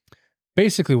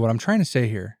 Basically, what I'm trying to say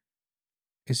here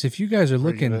is if you guys are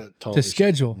looking to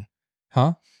schedule,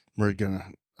 huh? I'm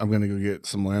gonna go get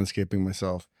some landscaping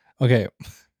myself. Okay.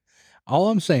 All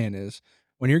I'm saying is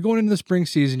when you're going into the spring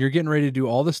season, you're getting ready to do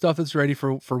all the stuff that's ready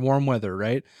for warm weather,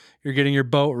 right? You're getting your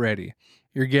boat ready.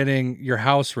 You're getting your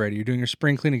house ready. You're doing your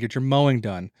spring cleaning, get your mowing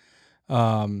done.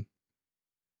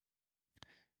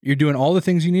 You're doing all the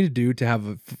things you need to do to have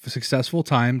a successful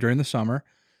time during the summer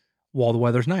while the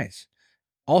weather's nice.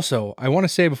 Also, I want to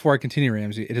say before I continue,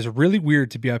 Ramsey, it is really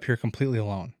weird to be up here completely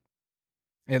alone.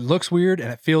 It looks weird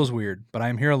and it feels weird, but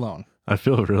I'm here alone. I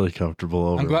feel really comfortable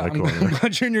over I'm glad, in my corner. I'm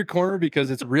glad you're in your corner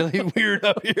because it's really weird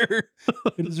up here.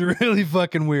 It is really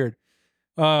fucking weird.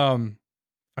 I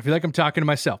feel like I'm talking to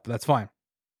myself, but that's fine.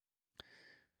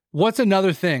 What's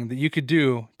another thing that you could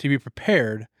do to be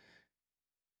prepared?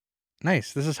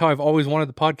 Nice. This is how I've always wanted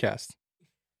the podcast.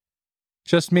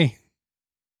 Just me.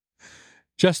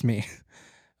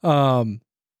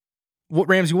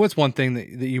 Ramsey, what's one thing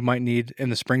that you might need in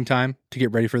the springtime to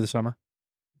get ready for the summer?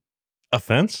 A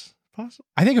fence? Possible.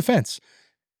 I think a fence.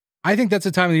 I think that's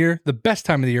the time of the year, the best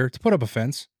time of the year to put up a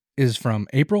fence is from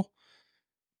April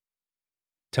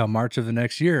till March of the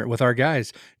next year with our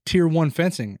guys, Tier 1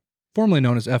 Fencing, formerly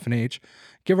known as F&H.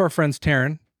 Give our friends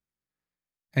Taryn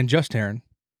and just Taryn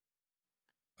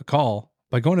a call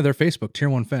by going to their Facebook, Tier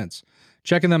 1 Fence,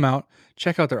 checking them out.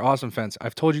 Check out their awesome fence.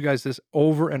 I've told you guys this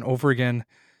over and over again.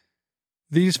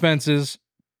 These fences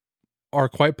are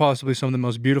quite possibly some of the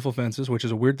most beautiful fences, which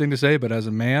is a weird thing to say, but as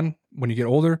a man, when you get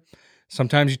older,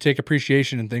 sometimes you take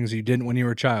appreciation in things you didn't when you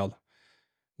were a child,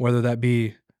 whether that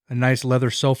be a nice leather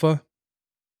sofa,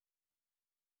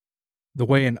 the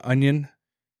way an onion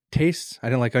tastes. I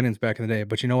didn't like onions back in the day,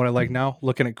 but you know what I like now?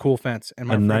 Looking at cool fence. And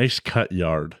Nice cut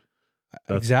yard.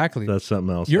 Exactly. That's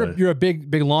something else. You're a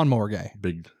big lawnmower guy.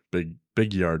 Big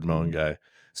yard mowing guy.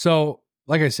 So,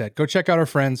 like I said, go check out our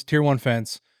friends, Tier 1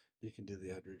 Fence. You can do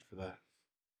the ad read for that.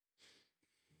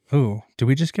 Ooh, do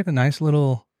we just get a nice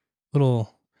little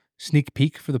sneak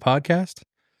peek for the podcast?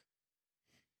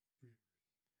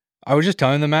 I was just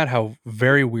telling them, Matt, how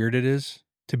very weird it is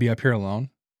to be up here alone.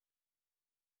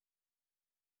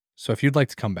 So if you'd like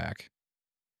to come back.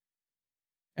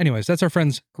 Anyways, that's our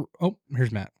friends. Oh,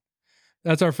 here's Matt.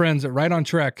 That's our friends at Right on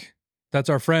Trek. That's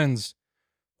our friends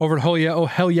over at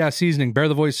Hell Yeah Seasoning. Bear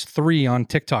the Voice 3 on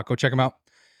TikTok. Go check them out.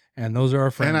 And those are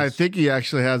our friends. And I think he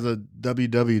actually has a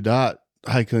www.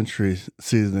 High Country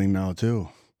Seasoning now too.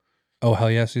 Oh,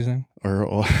 Hell Yeah Seasoning.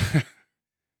 Or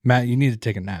Matt, you need to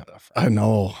take a nap. I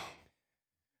know.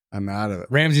 I'm out of it.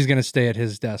 Ramsey's going to stay at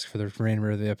his desk for the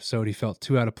remainder of the episode. He felt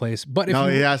too out of place. But if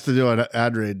he has to do an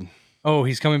ad read. Oh,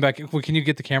 he's coming back. Well, can you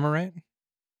get the camera right?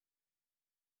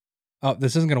 Oh,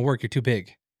 this isn't going to work. You're too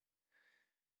big.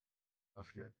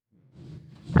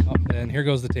 Oh, and here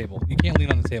goes the table. You can't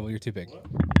lean on the table. You're too big.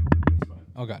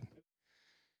 Oh, God.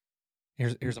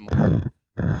 Here's a more.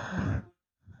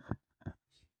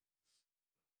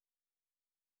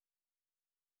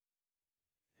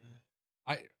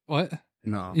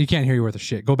 No. You can't hear you worth a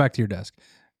shit. Go back to your desk.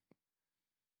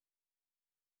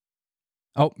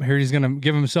 Oh, here he's going to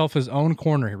give himself his own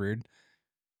corner here, Reed.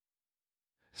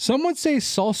 Some would say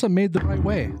salsa made the right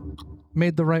way.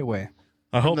 Made the right way.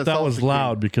 I hope the that was salsa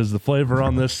loud because the flavor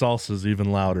on this salsa is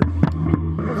even louder.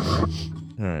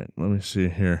 All right, let me see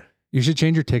here. You should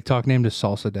change your TikTok name to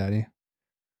Salsa Daddy.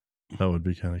 That would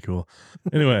be kind of cool.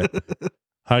 Anyway,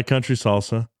 High Country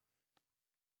Salsa.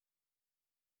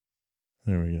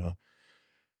 There we go.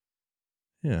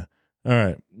 Yeah. All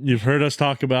right. You've heard us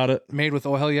talk about it. Made with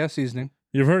oh hell yeah seasoning.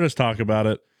 You've heard us talk about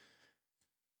it.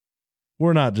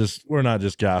 We're not just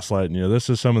gaslighting you. This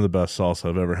is some of the best salsa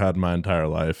I've ever had in my entire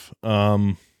life.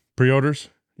 Pre-orders,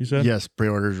 you said? Yes,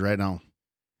 pre-orders right now.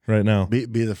 Right now. Be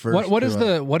the first. What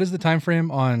is the time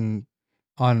frame on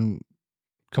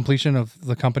completion of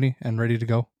the company and ready to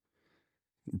go?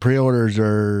 Pre-orders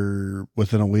are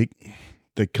within a week.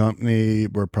 The company,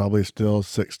 we're probably still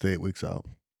 6 to 8 weeks out.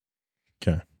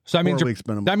 Okay. So that means 4 weeks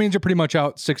minimum. that means you're pretty much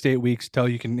out 6 to 8 weeks till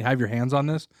you can have your hands on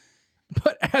this.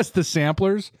 But as the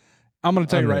samplers, I'm going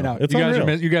to tell you right now, It's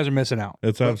you guys are missing out.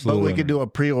 It's But absolutely. we could do a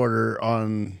pre-order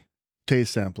on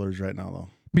taste samplers right now, though.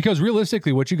 Because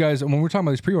realistically, what you guys, when we're talking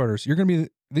about these pre-orders,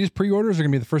 these pre-orders are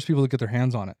going to be the first people to get their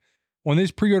hands on it. When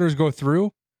these pre-orders go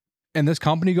through and this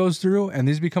company goes through and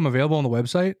these become available on the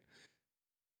website,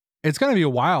 it's going to be a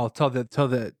while till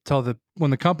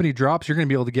when the company drops, you're going to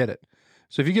be able to get it.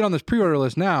 So if you get on this pre-order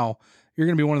list now, you're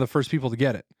going to be one of the first people to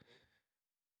get it.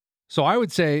 So I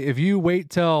would say if you wait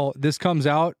till this comes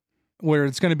out, where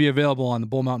it's going to be available on the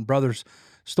Bull Mountain Brothers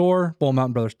store, Bull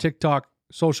Mountain Brothers TikTok,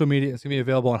 social media, it's going to be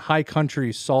available on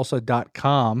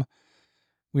highcountrysalsa.com.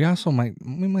 We also might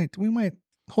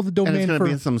hold the domain And it's going for to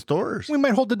be in some stores. we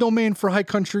might hold the domain for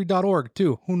highcountry.org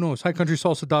too. Who knows?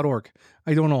 Highcountrysalsa.org.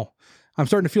 I don't know. I'm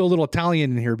starting to feel a little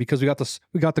Italian in here because we got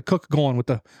the cook going with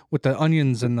the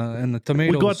onions and the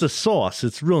tomatoes. We got the sauce.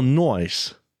 It's real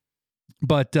nice.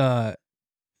 But I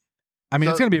mean,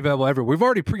 it's going to be available everywhere.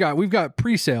 We've got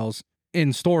pre-sales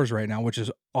in stores right now, which is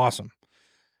awesome,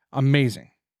 amazing.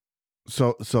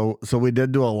 So we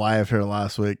did do a live here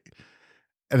last week.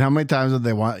 And how many times did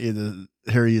they want you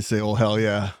to hear you say, "Oh hell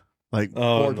yeah," like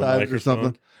 4 the times or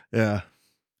something? Yeah.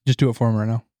 Just do it for him right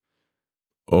now.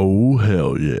 Oh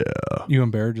hell yeah! You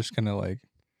and Bear are just gonna like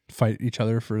fight each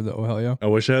other for the oh hell yeah. I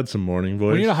wish I had some morning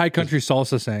voice. We need a high country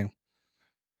salsa saying.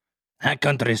 High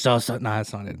country salsa. Nah,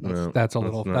 that's not it. That's a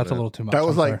little too much. That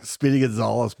was I'm like Speedy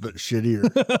Gonzalez, but shittier.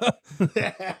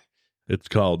 It's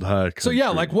called High Country. So yeah,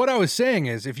 like what I was saying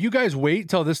is, if you guys wait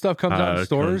till this stuff comes out in High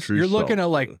stores, country you're looking at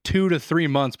salsa. like 2 to 3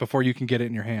 months before you can get it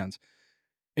in your hands.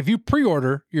 If you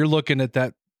pre-order, you're looking at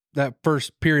that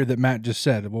first period that Matt just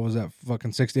said. What was that?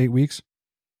 Fucking 6 to 8 weeks.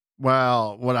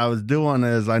 Well, what I was doing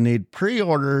is I need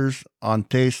pre-orders on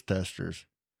taste testers.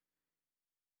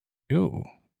 Ooh,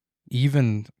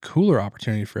 even cooler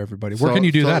opportunity for everybody. Where can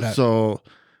you do that at? So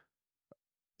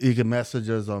you can message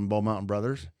us on Bull Mountain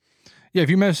Brothers. Yeah, if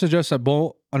you message us at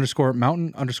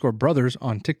Bull_Mountain_Brothers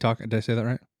on TikTok, did I say that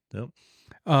right? Yep.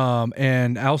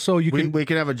 And also you can We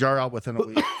can have a jar out within a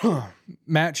week.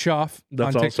 Matt Schaff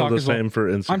That's on also TikTok the as well. same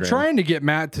for Instagram. I'm trying to get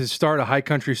Matt to start a high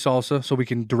country salsa so we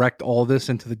can direct all this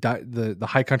into the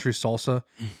high country salsa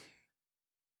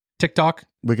TikTok.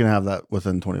 We can have that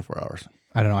within 24 hours.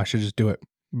 I don't know. I should just do it.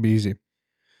 It'd be easy.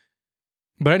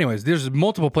 But anyways, there's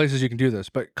multiple places you can do this.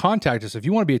 But contact us if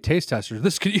you want to be a taste tester.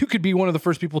 You could be one of the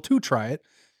first people to try it.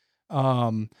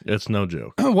 It's no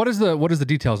joke. What is the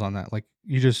details on that? Like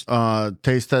you just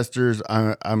Taste testers.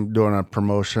 I'm doing a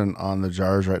promotion on the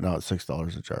jars right now at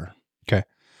 $6 a jar. Okay.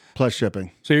 Plus shipping.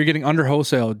 so you're getting under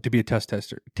wholesale to be a taste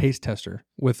tester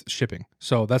with shipping.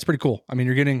 So that's pretty cool. I mean,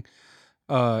 you're getting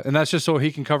and that's just so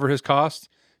he can cover his cost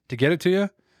to get it to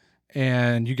you.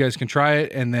 And you guys can try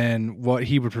it. And then what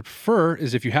he would prefer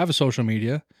is if you have a social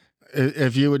media.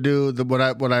 If you would do what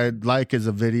I'd like is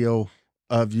a video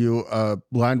of you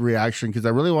blind reaction, because I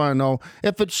really want to know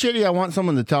if it's shitty. I want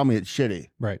someone to tell me it's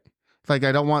shitty. Right. Like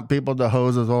I don't want people to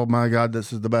hose us. Oh my god,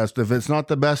 this is the best. If it's not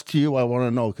the best to you, I want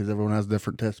to know because everyone has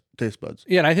different taste buds.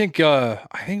 Yeah, and I think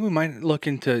we might look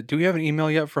into. Do we have an email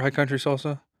yet for High Country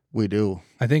Salsa? We do.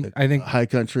 I think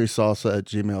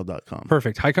highcountrysalsa@gmail.com.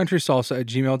 perfect.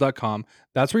 highcountrysalsa@gmail.com.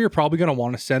 That's where you're probably going to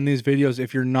want to send these videos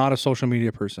if you're not a social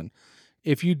media person.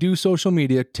 If you do social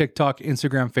media, TikTok,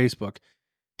 Instagram, Facebook,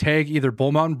 tag either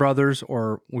Bull Mountain Brothers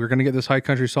or we're going to get this High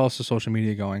Country Salsa social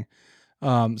media going.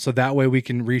 So that way we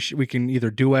can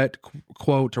either duet,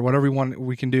 quote, or whatever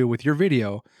we can do with your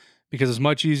video, because it's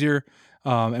much easier.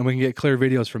 And we can get clear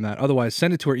videos from that. Otherwise,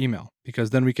 send it to our email because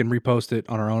then we can repost it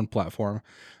on our own platform.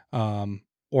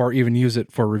 or even use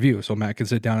it for review. So Matt can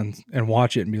sit down and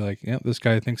watch it and be like, yeah, this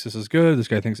guy thinks this is good. This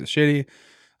guy thinks it's shitty.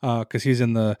 Cause he's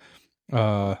in the,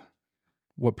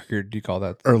 what period do you call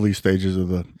that? Early stages of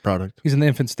the product. He's in the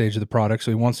infant stage of the product.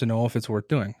 So he wants to know if it's worth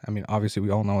doing. I mean, obviously we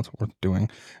all know it's worth doing,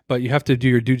 but you have to do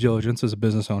your due diligence as a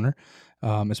business owner,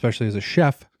 especially as a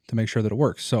chef, to make sure that it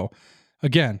works. So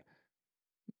again,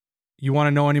 you want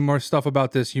to know any more stuff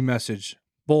about this, you message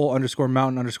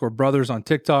bull_mountain_brothers on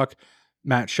TikTok,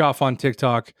 Matt Schaff on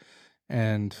TikTok,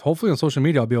 and hopefully on social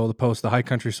media, I'll be able to post the High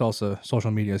Country Salsa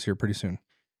social medias here pretty soon.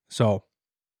 So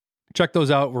check those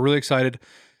out. We're really excited.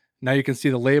 Now you can see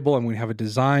the label and we have a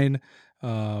design.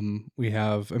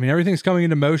 Everything's coming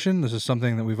into motion. This is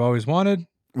something that we've always wanted.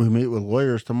 We meet with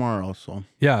lawyers tomorrow. So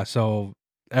yeah, so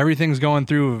everything's going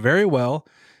through very well.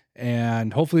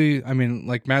 And hopefully,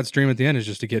 like Matt's dream at the end is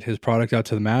just to get his product out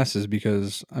to the masses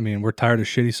because, we're tired of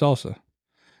shitty salsa.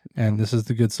 And this is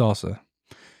the good salsa.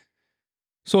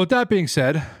 So with that being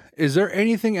said, is there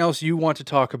anything else you want to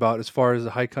talk about as far as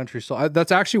the High Country salsa?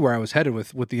 That's actually where I was headed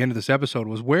with the end of this episode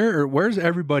was where's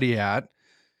everybody at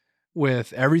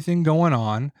with everything going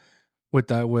on with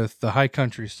the High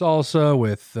Country salsa,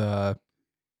 with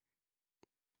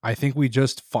I think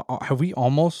have we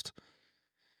almost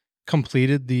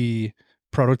completed the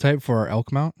prototype for our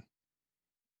elk mount?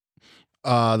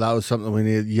 that was something we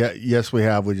needed. Yeah, yes, we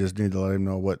have. We just need to let him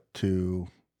know what to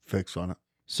fix on it.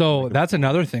 So that's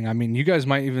another thing. You guys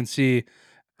might even see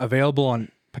available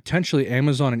on potentially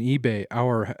Amazon and eBay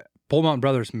our Bull Mountain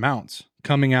Brothers mounts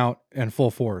coming out in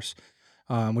full force,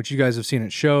 which you guys have seen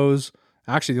at shows.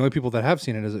 Actually, the only people that have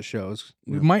seen it is at shows.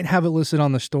 We might have it listed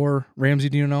on the store. Ramsey,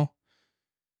 do you know?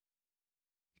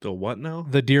 The what now?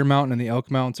 The deer mount and the elk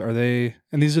mounts, are they?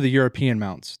 And these are the European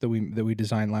mounts that we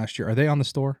designed last year. Are they on the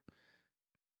store?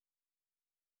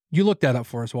 You look that up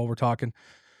for us while we're talking.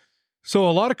 So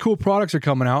a lot of cool products are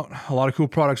coming out. A lot of cool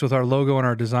products with our logo and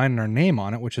our design and our name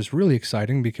on it, which is really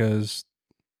exciting because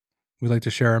we like to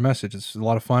share our message. It's a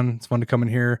lot of fun. It's fun to come in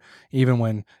here, even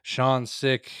when Sean's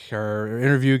sick, our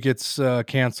interview gets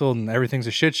canceled and everything's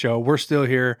a shit show. We're still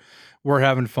here. We're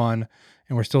having fun,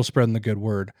 and we're still spreading the good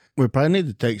word. We probably need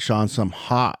to take Sean some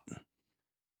hot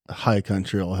High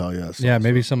Country. Oh, hell yes. Yeah,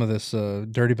 maybe some of this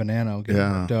dirty banana will get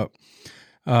hooked up.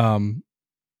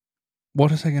 What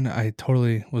was I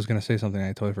totally was going to say something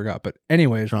I totally forgot. But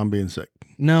anyways. Sean being sick.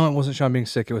 No, it wasn't Sean being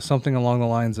sick. It was something along the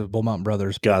lines of Bull Mountain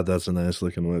Brothers. God, that's a nice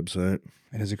looking website.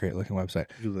 It is a great looking website.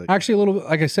 Actually, a little bit,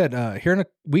 like I said, here in a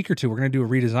week or two, we're going to do a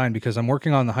redesign because I'm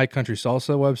working on the High Country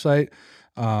Salsa website.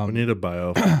 We need a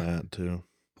bio for Matt too.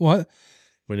 What?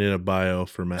 We need a bio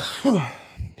for Matt.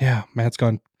 Yeah, Matt's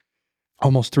gone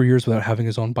almost 3 years without having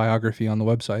his own biography on the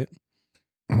website.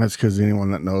 That's because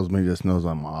anyone that knows me just knows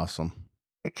I'm awesome.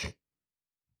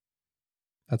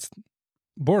 That's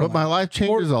borderline. But my life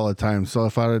changes all the time. So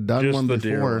if I'd have done Just one the before,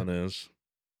 deer one is.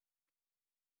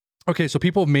 Okay, so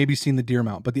people have maybe seen the deer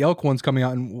mount, but the elk one's coming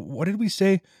out. And what did we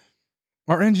say?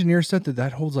 Our engineer said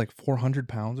that holds like 400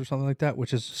 pounds or something like that,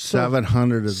 which is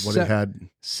 700 is what he had.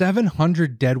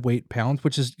 700 dead weight pounds,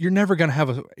 which is, you're never going to have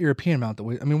a European mount that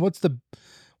weighs.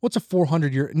 what's a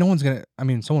 400 year? No one's going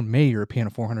to, someone may European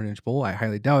a 400-inch bull. I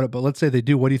highly doubt it, but let's say they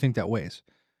do. What do you think that weighs?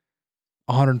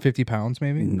 150 pounds,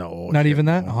 maybe? No. Not even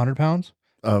that? 100 pounds?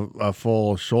 A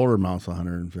full shoulder mount's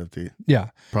 150. Yeah.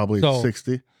 Probably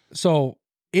 60. So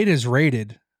it is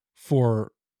rated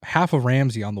for half of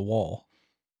Ramsey on the wall.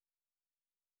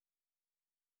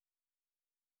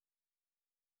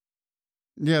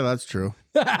 Yeah, that's true.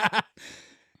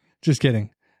 Just kidding.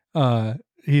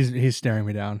 He's staring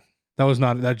me down.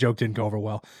 That joke didn't go over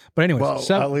well. But anyways,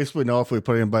 well, at least we know if we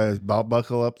put him by his belt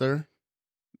buckle up there,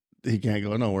 he can't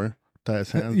go nowhere. Tie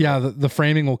his hands. Yeah, the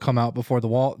framing will come out before the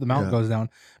mount goes down.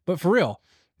 But for real,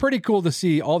 pretty cool to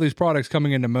see all these products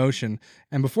coming into motion.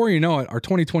 And before you know it, our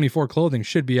 2024 clothing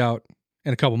should be out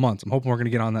in a couple months. I'm hoping we're going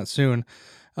to get on that soon.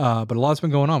 But a lot's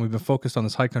been going on. We've been focused on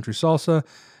this High Country Salsa.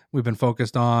 We've been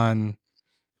focused on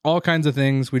all kinds of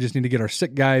things. We just need to get our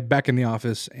sick guy back in the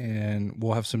office, and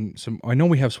we'll have some. I know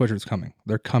we have sweatshirts coming.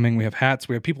 They're coming. We have hats.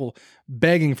 We have people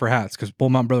begging for hats because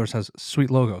Bull Mountain Brothers has sweet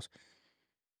logos.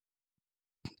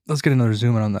 Let's get another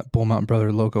zoom in on that Bull Mountain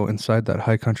Brother logo inside that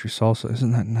High Country Salsa.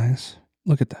 Isn't that nice?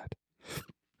 Look at that.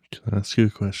 Can I ask you a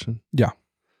question? Yeah.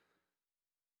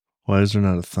 Why is there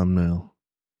not a thumbnail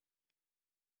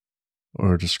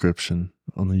or a description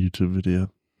on the YouTube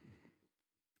video?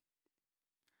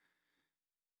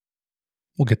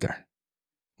 We'll get there.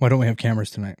 Why don't we have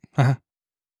cameras tonight?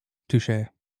 Touche.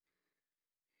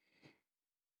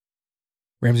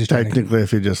 Ramsey's technically,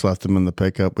 if you just left them in the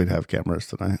pickup, we'd have cameras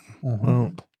tonight.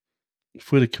 Well,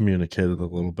 if we'd have communicated a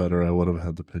little better, I would have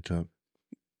had the pickup.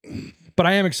 But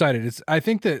I am excited. I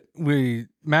think that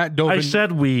Matt dove I in-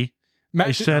 said we. Matt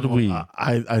I said we.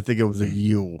 I think it was a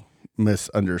you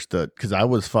misunderstood because I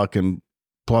was fucking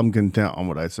plumb content on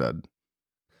what I said.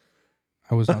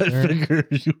 I was not I there.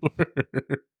 figured you were.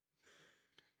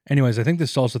 Anyways, I think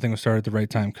this salsa thing was started at the right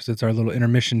time because it's our little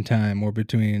intermission time. We're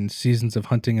between seasons of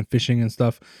hunting and fishing and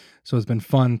stuff. So it's been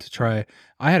fun to try.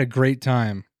 I had a great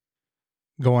time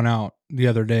going out the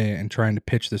other day and trying to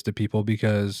pitch this to people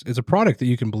because it's a product that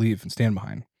you can believe and stand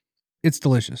behind. It's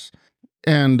delicious.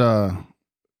 And I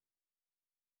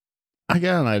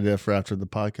got an idea for after the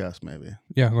podcast, maybe.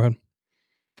 Yeah, go ahead.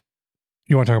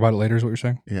 You want to talk about it later is what you're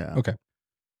saying? Yeah. Okay.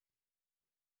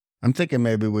 I'm thinking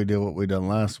maybe we do what we done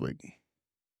last week.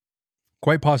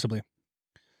 Quite possibly.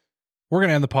 We're going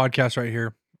to end the podcast right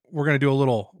here. We're going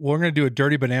to do a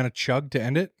dirty banana chug to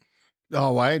end it.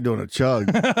 Oh, I ain't doing a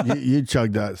chug. you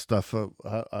chug that stuff up.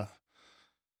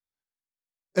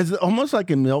 It's almost like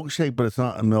a milkshake, but it's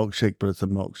not a milkshake, but it's a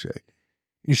milkshake.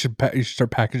 You should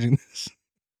start packaging this.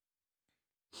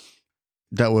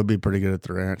 That would be pretty good at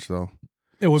the ranch, though.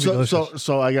 It would be delicious.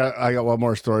 So I got one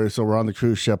more story. So we're on the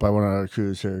cruise ship. I went on a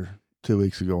cruise here 2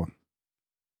 weeks ago.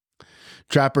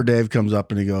 Trapper Dave comes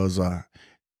up and he goes,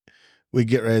 we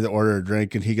get ready to order a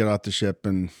drink, and he got off the ship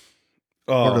and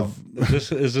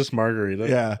is this margarita?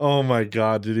 Yeah. Oh my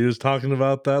god, dude, he was talking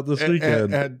about that this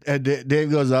weekend. And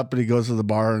Dave goes up and he goes to the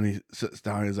bar and he sits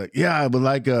down. And he's like, "Yeah, I would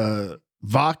like a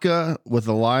vodka with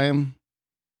a lime,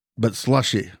 but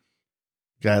slushy."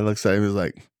 Guy looks at him. He's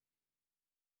like,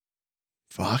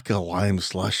 "Vodka lime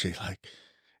slushy." Like,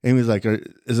 Amy's like,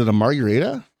 "Is it a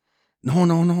margarita?"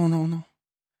 No.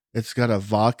 It's got a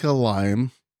vodka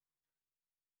lime.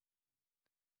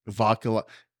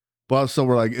 Well, so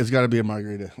we're like, it's got to be a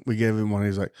margarita. We gave him one.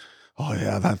 He's like, "Oh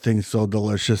yeah, that thing's so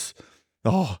delicious.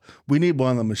 Oh, we need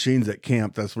one of the machines at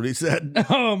camp." That's what he said.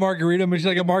 Oh, margarita machine,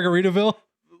 like a Margaritaville.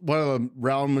 One of the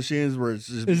round machines where it's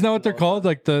just. Isn't that what they're called?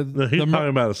 Like He's talking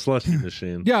about a slushy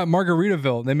machine. Yeah,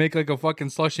 Margaritaville. They make like a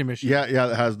fucking slushy machine. Yeah,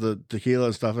 it has the tequila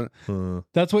and stuff in it.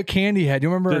 That's what Candy had. Do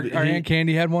you remember our Aunt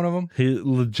Candy had one of them? He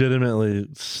legitimately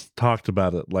talked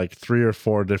about it like 3 or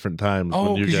 4 different times.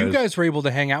 Oh, because you guys were able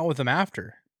to hang out with him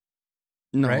after.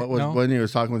 No, right? it was when he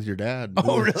was talking with your dad.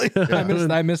 Oh, really? Yeah.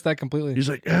 I missed that completely. He's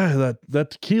like, yeah,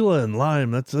 that tequila and lime,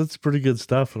 that's pretty good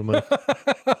stuff. And I'm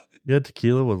like, yeah,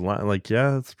 tequila with lime. Like,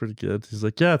 yeah, that's pretty good. He's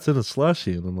like, yeah, it's in a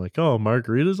slushy. And I'm like, oh,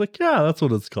 margarita's like, yeah, that's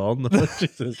what it's called. And I'm like,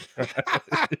 Jesus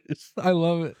Christ. I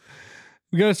love it.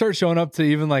 We got to start showing up to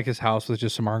even like his house with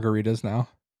just some margaritas now.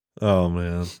 Oh,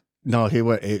 man. No, he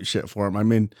went ape shit for him. I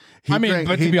mean, but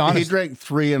to be honest, he drank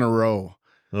 3 in a row.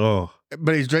 Oh.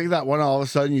 But he's drinking that one, all of a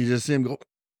sudden you just see him go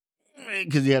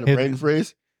because he had a brain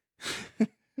freeze.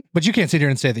 But you can't sit here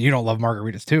and say that you don't love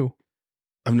margaritas too.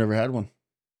 I've never had one.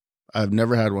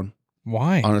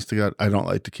 Why? Honest to God, I don't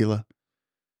like tequila.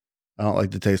 I don't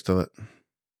like the taste of it.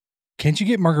 Can't you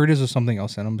get margaritas with something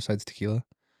else in them besides tequila?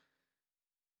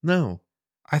 No.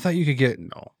 I thought you could get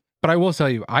No. But I will tell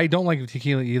you, I don't like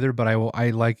tequila either, but I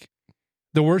like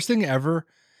the worst thing ever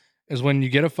is when you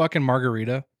get a fucking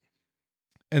margarita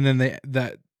and then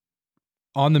that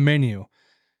on the menu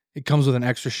it comes with an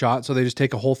extra shot, so they just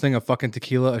take a whole thing of fucking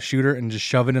tequila, a shooter, and just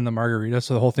shove it in the margarita,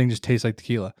 so the whole thing just tastes like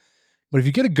tequila. But if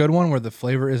you get a good one where the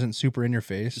flavor isn't super in your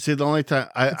face, See, the only time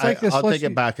I'll take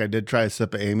it back. I did try a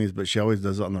sip of Amy's, but she always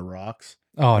does it on the rocks.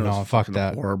 oh It no, was fuck fucking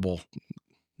that. Horrible.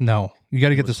 No, you got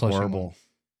to It get the was slushy horrible. one.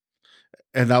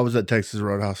 And that was at Texas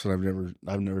Roadhouse, and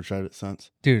I've never tried it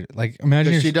since. Dude. Like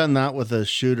imagine She done that with a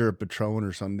shooter, a Patron,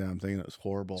 or some damn thing. It was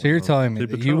horrible. So you're telling me See,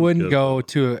 that you Patron's wouldn't good, go though.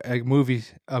 to a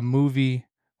movie?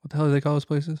 What the hell do they call those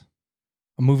places?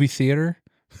 A movie theater?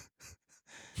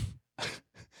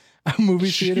 A movie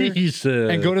theater?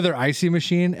 Jesus. And go to their icy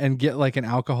machine and get like an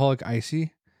alcoholic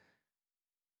icy?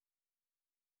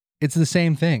 It's the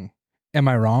same thing. Am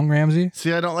I wrong, Ramsey?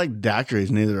 See, I don't like daiquiris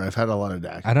neither. I've had a lot of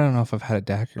daiquiris. I don't know if I've had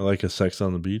a I daiquiri. like a sex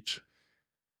on the beach.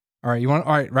 All right, all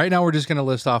right, right now we're just gonna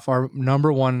list off our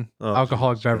number one Oh,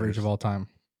 alcoholic Jesus beverage Christ. of all time.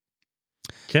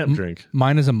 Camp drink.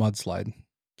 Mine is a mudslide.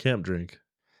 Camp drink.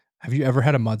 Have you ever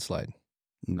had a mudslide?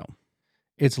 No.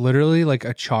 It's literally like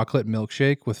a chocolate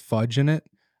milkshake with fudge in it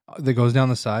that goes down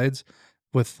the sides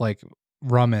with like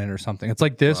rum in it or something. It's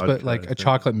like this, but Vodka, like I a think.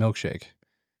 chocolate milkshake.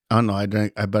 I don't know. I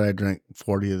bet I drank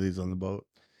 40 of these on the boat.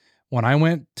 When I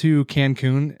went to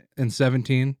Cancun in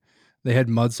 2017, they had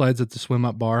mudslides at the swim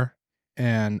up bar,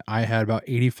 and I had about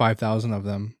 85,000 of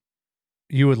them.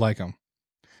 You would like them.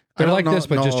 They're don't like know- this,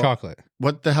 but just no. chocolate.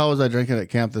 What the hell was I drinking at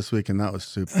camp this week? And that was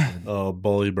super good. Oh,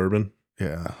 bully bourbon.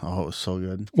 Yeah. Oh, it was so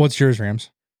good. What's yours, Rams?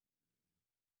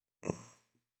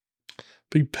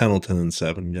 Big Pendleton and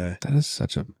 7 guy. That is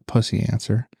such a pussy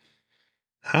answer.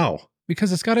 How?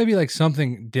 Because it's got to be like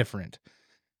something different.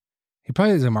 He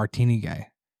probably is a martini guy.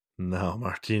 No,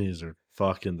 martinis are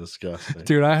fucking disgusting.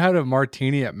 Dude, I had a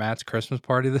martini at Matt's Christmas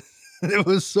party. It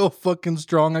was so fucking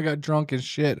strong. I got drunk as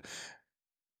shit.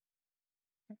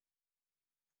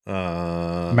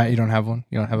 Matt, you don't have one?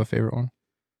 You don't have a favorite one?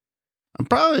 I'm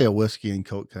probably a whiskey and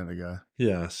Coke kind of guy.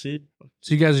 Yeah, see?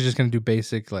 So you guys are just going to do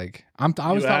basic, like, I was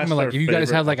talking about like, if you guys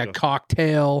had like a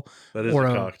cocktail That is or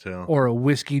a cocktail. or a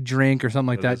whiskey drink or something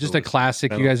like that. Just a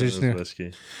classic. You guys are just going to.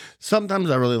 Whiskey.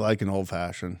 Sometimes I really like an old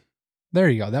fashioned. There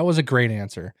you go. That was a great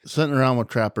answer. Sitting around with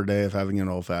Trapper Dave having an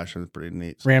old fashioned is pretty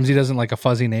neat. Ramsey doesn't like a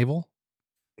fuzzy navel?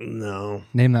 No.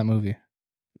 Name that movie.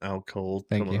 Out cold.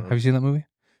 Thank Come you. on. Have you seen that movie?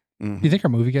 Mhm. Do you think our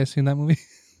movie guys seen that movie?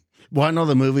 Well, I know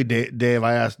the movie, Dave.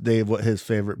 I asked Dave what his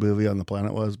favorite movie on the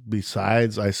planet was.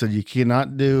 Besides, I said, you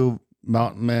cannot do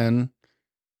Mountain Men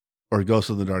or Ghost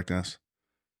of the Darkness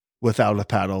without a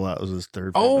paddle. That was his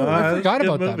third. Oh, favorite. I that's a forgot good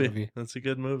about that movie. That's a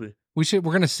good movie. We're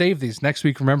going to save these next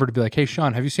week. Remember to be like, hey,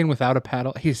 Sean, have you seen Without a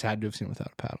Paddle? He's had to have seen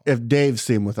Without a Paddle. If Dave's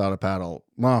seen Without a Paddle,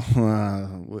 well,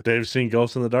 Dave's seen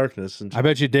Ghost in the Darkness. And I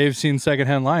bet you Dave's seen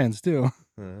Secondhand Lions too.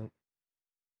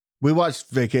 we watched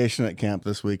Vacation at Camp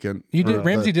this weekend. You did. for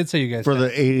Ramsey the- did say you guys for the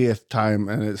 80th time,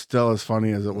 and it's still as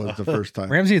funny as it was the first time.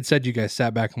 Ramsey had said you guys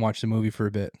sat back and watched the movie for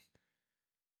a bit.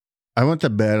 I went to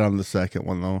bed on the second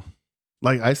one though.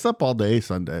 Like I slept all day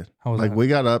Sunday. How was Like that? we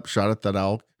got up, shot at that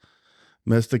elk,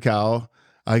 missed a cow.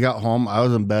 I got home. I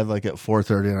was in bed like at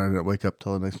 4:30, and I didn't wake up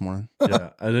till the next morning.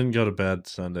 Yeah, I didn't go to bed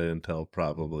Sunday until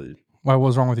probably Why? What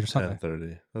was wrong with your Sunday?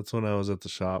 10:30. That's when I was at the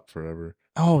shop forever.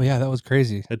 Oh yeah, that was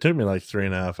crazy. It took me like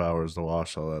 3.5 hours to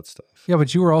wash all that stuff. Yeah,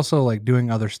 but you were also like doing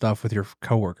other stuff with your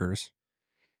coworkers.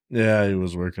 Yeah, he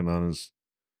was working on his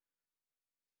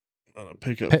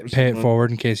pickup. Pay it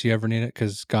forward in case you ever need it,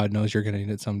 because God knows you're going to need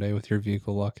it someday with your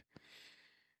vehicle luck.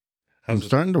 I'm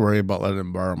starting to worry about letting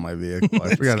him borrow my vehicle. I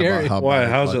It's forgot scary. about how Why? bad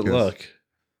his How's it luck is. look?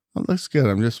 It looks good.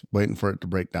 I'm just waiting for it to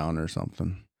break down or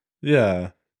something.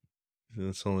 Yeah.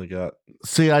 It's only got.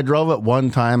 See, I drove it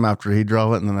one time after he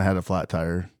drove it, and then I had a flat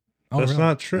tire. Oh, That's really?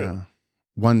 not true. Yeah.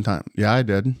 One time. Yeah, I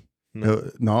did. No.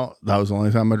 No, that was the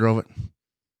only time I drove it.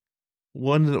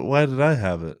 Why did I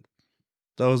have it?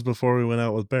 That was before we went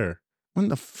out with Bear. When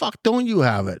the fuck don't you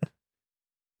have it?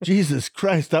 Jesus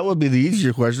Christ, that would be the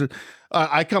easier question.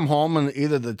 I come home and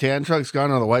either the tan truck's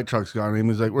gone or the white truck's gone. And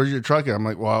he's like, "Where's your truck at?" I'm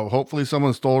like, "Well, hopefully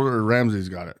someone stole it or Ramsey's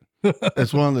got it."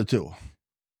 It's one of the two.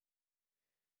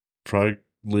 Probably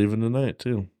leaving tonight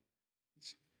too.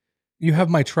 You have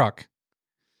my truck.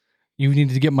 You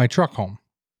needed to get my truck home.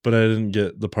 But I didn't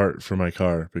get the part for my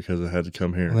car because I had to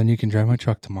come here. Well, then you can drive my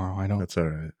truck tomorrow. I don't. That's all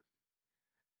right.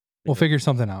 We'll figure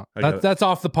something out. I got it. That's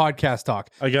off the podcast talk.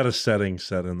 I got a setting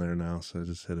set in there now, so I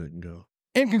just hit it and go.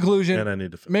 In conclusion, And I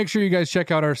need to fix make sure you guys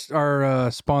check out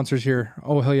our sponsors here.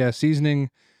 Oh hell yeah, Seasoning,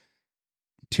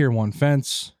 Tier 1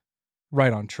 Fence,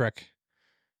 Right on Trek,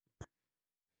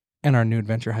 and our new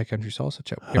adventure, High Country Salsa.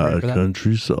 Get ready for that.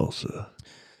 Country Salsa.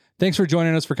 Thanks for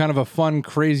joining us for kind of a fun,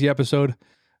 crazy episode.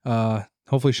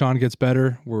 Hopefully Sean gets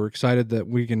better. We're excited that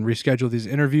we can reschedule these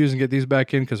interviews and get these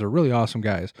back in because they're really awesome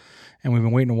guys. And we've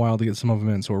been waiting a while to get some of them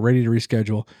in. So we're ready to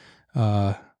reschedule.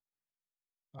 I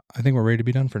think we're ready to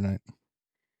be done for tonight.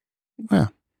 Yeah.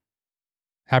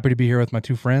 Happy to be here with my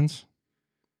two friends.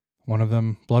 One of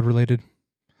them blood related,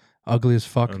 ugly as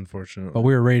fuck, Unfortunately. but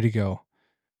we were ready to go.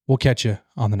 We'll catch you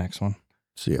on the next one.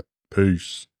 See ya.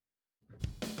 Peace.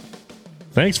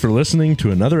 Thanks for listening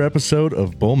to another episode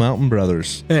of Bull Mountain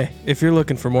Brothers. Hey, if you're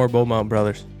looking for more Bull Mountain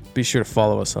Brothers, be sure to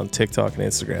follow us on TikTok and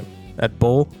Instagram at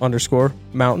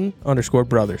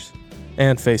Bull_Mountain_Brothers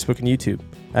and Facebook and YouTube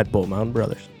at Bull Mountain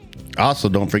Brothers. Also,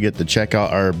 don't forget to check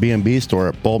out our B&B store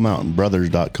at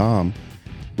bullmountainbrothers.com,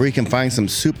 where you can find some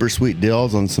super sweet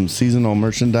deals on some seasonal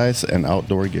merchandise and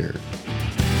outdoor gear.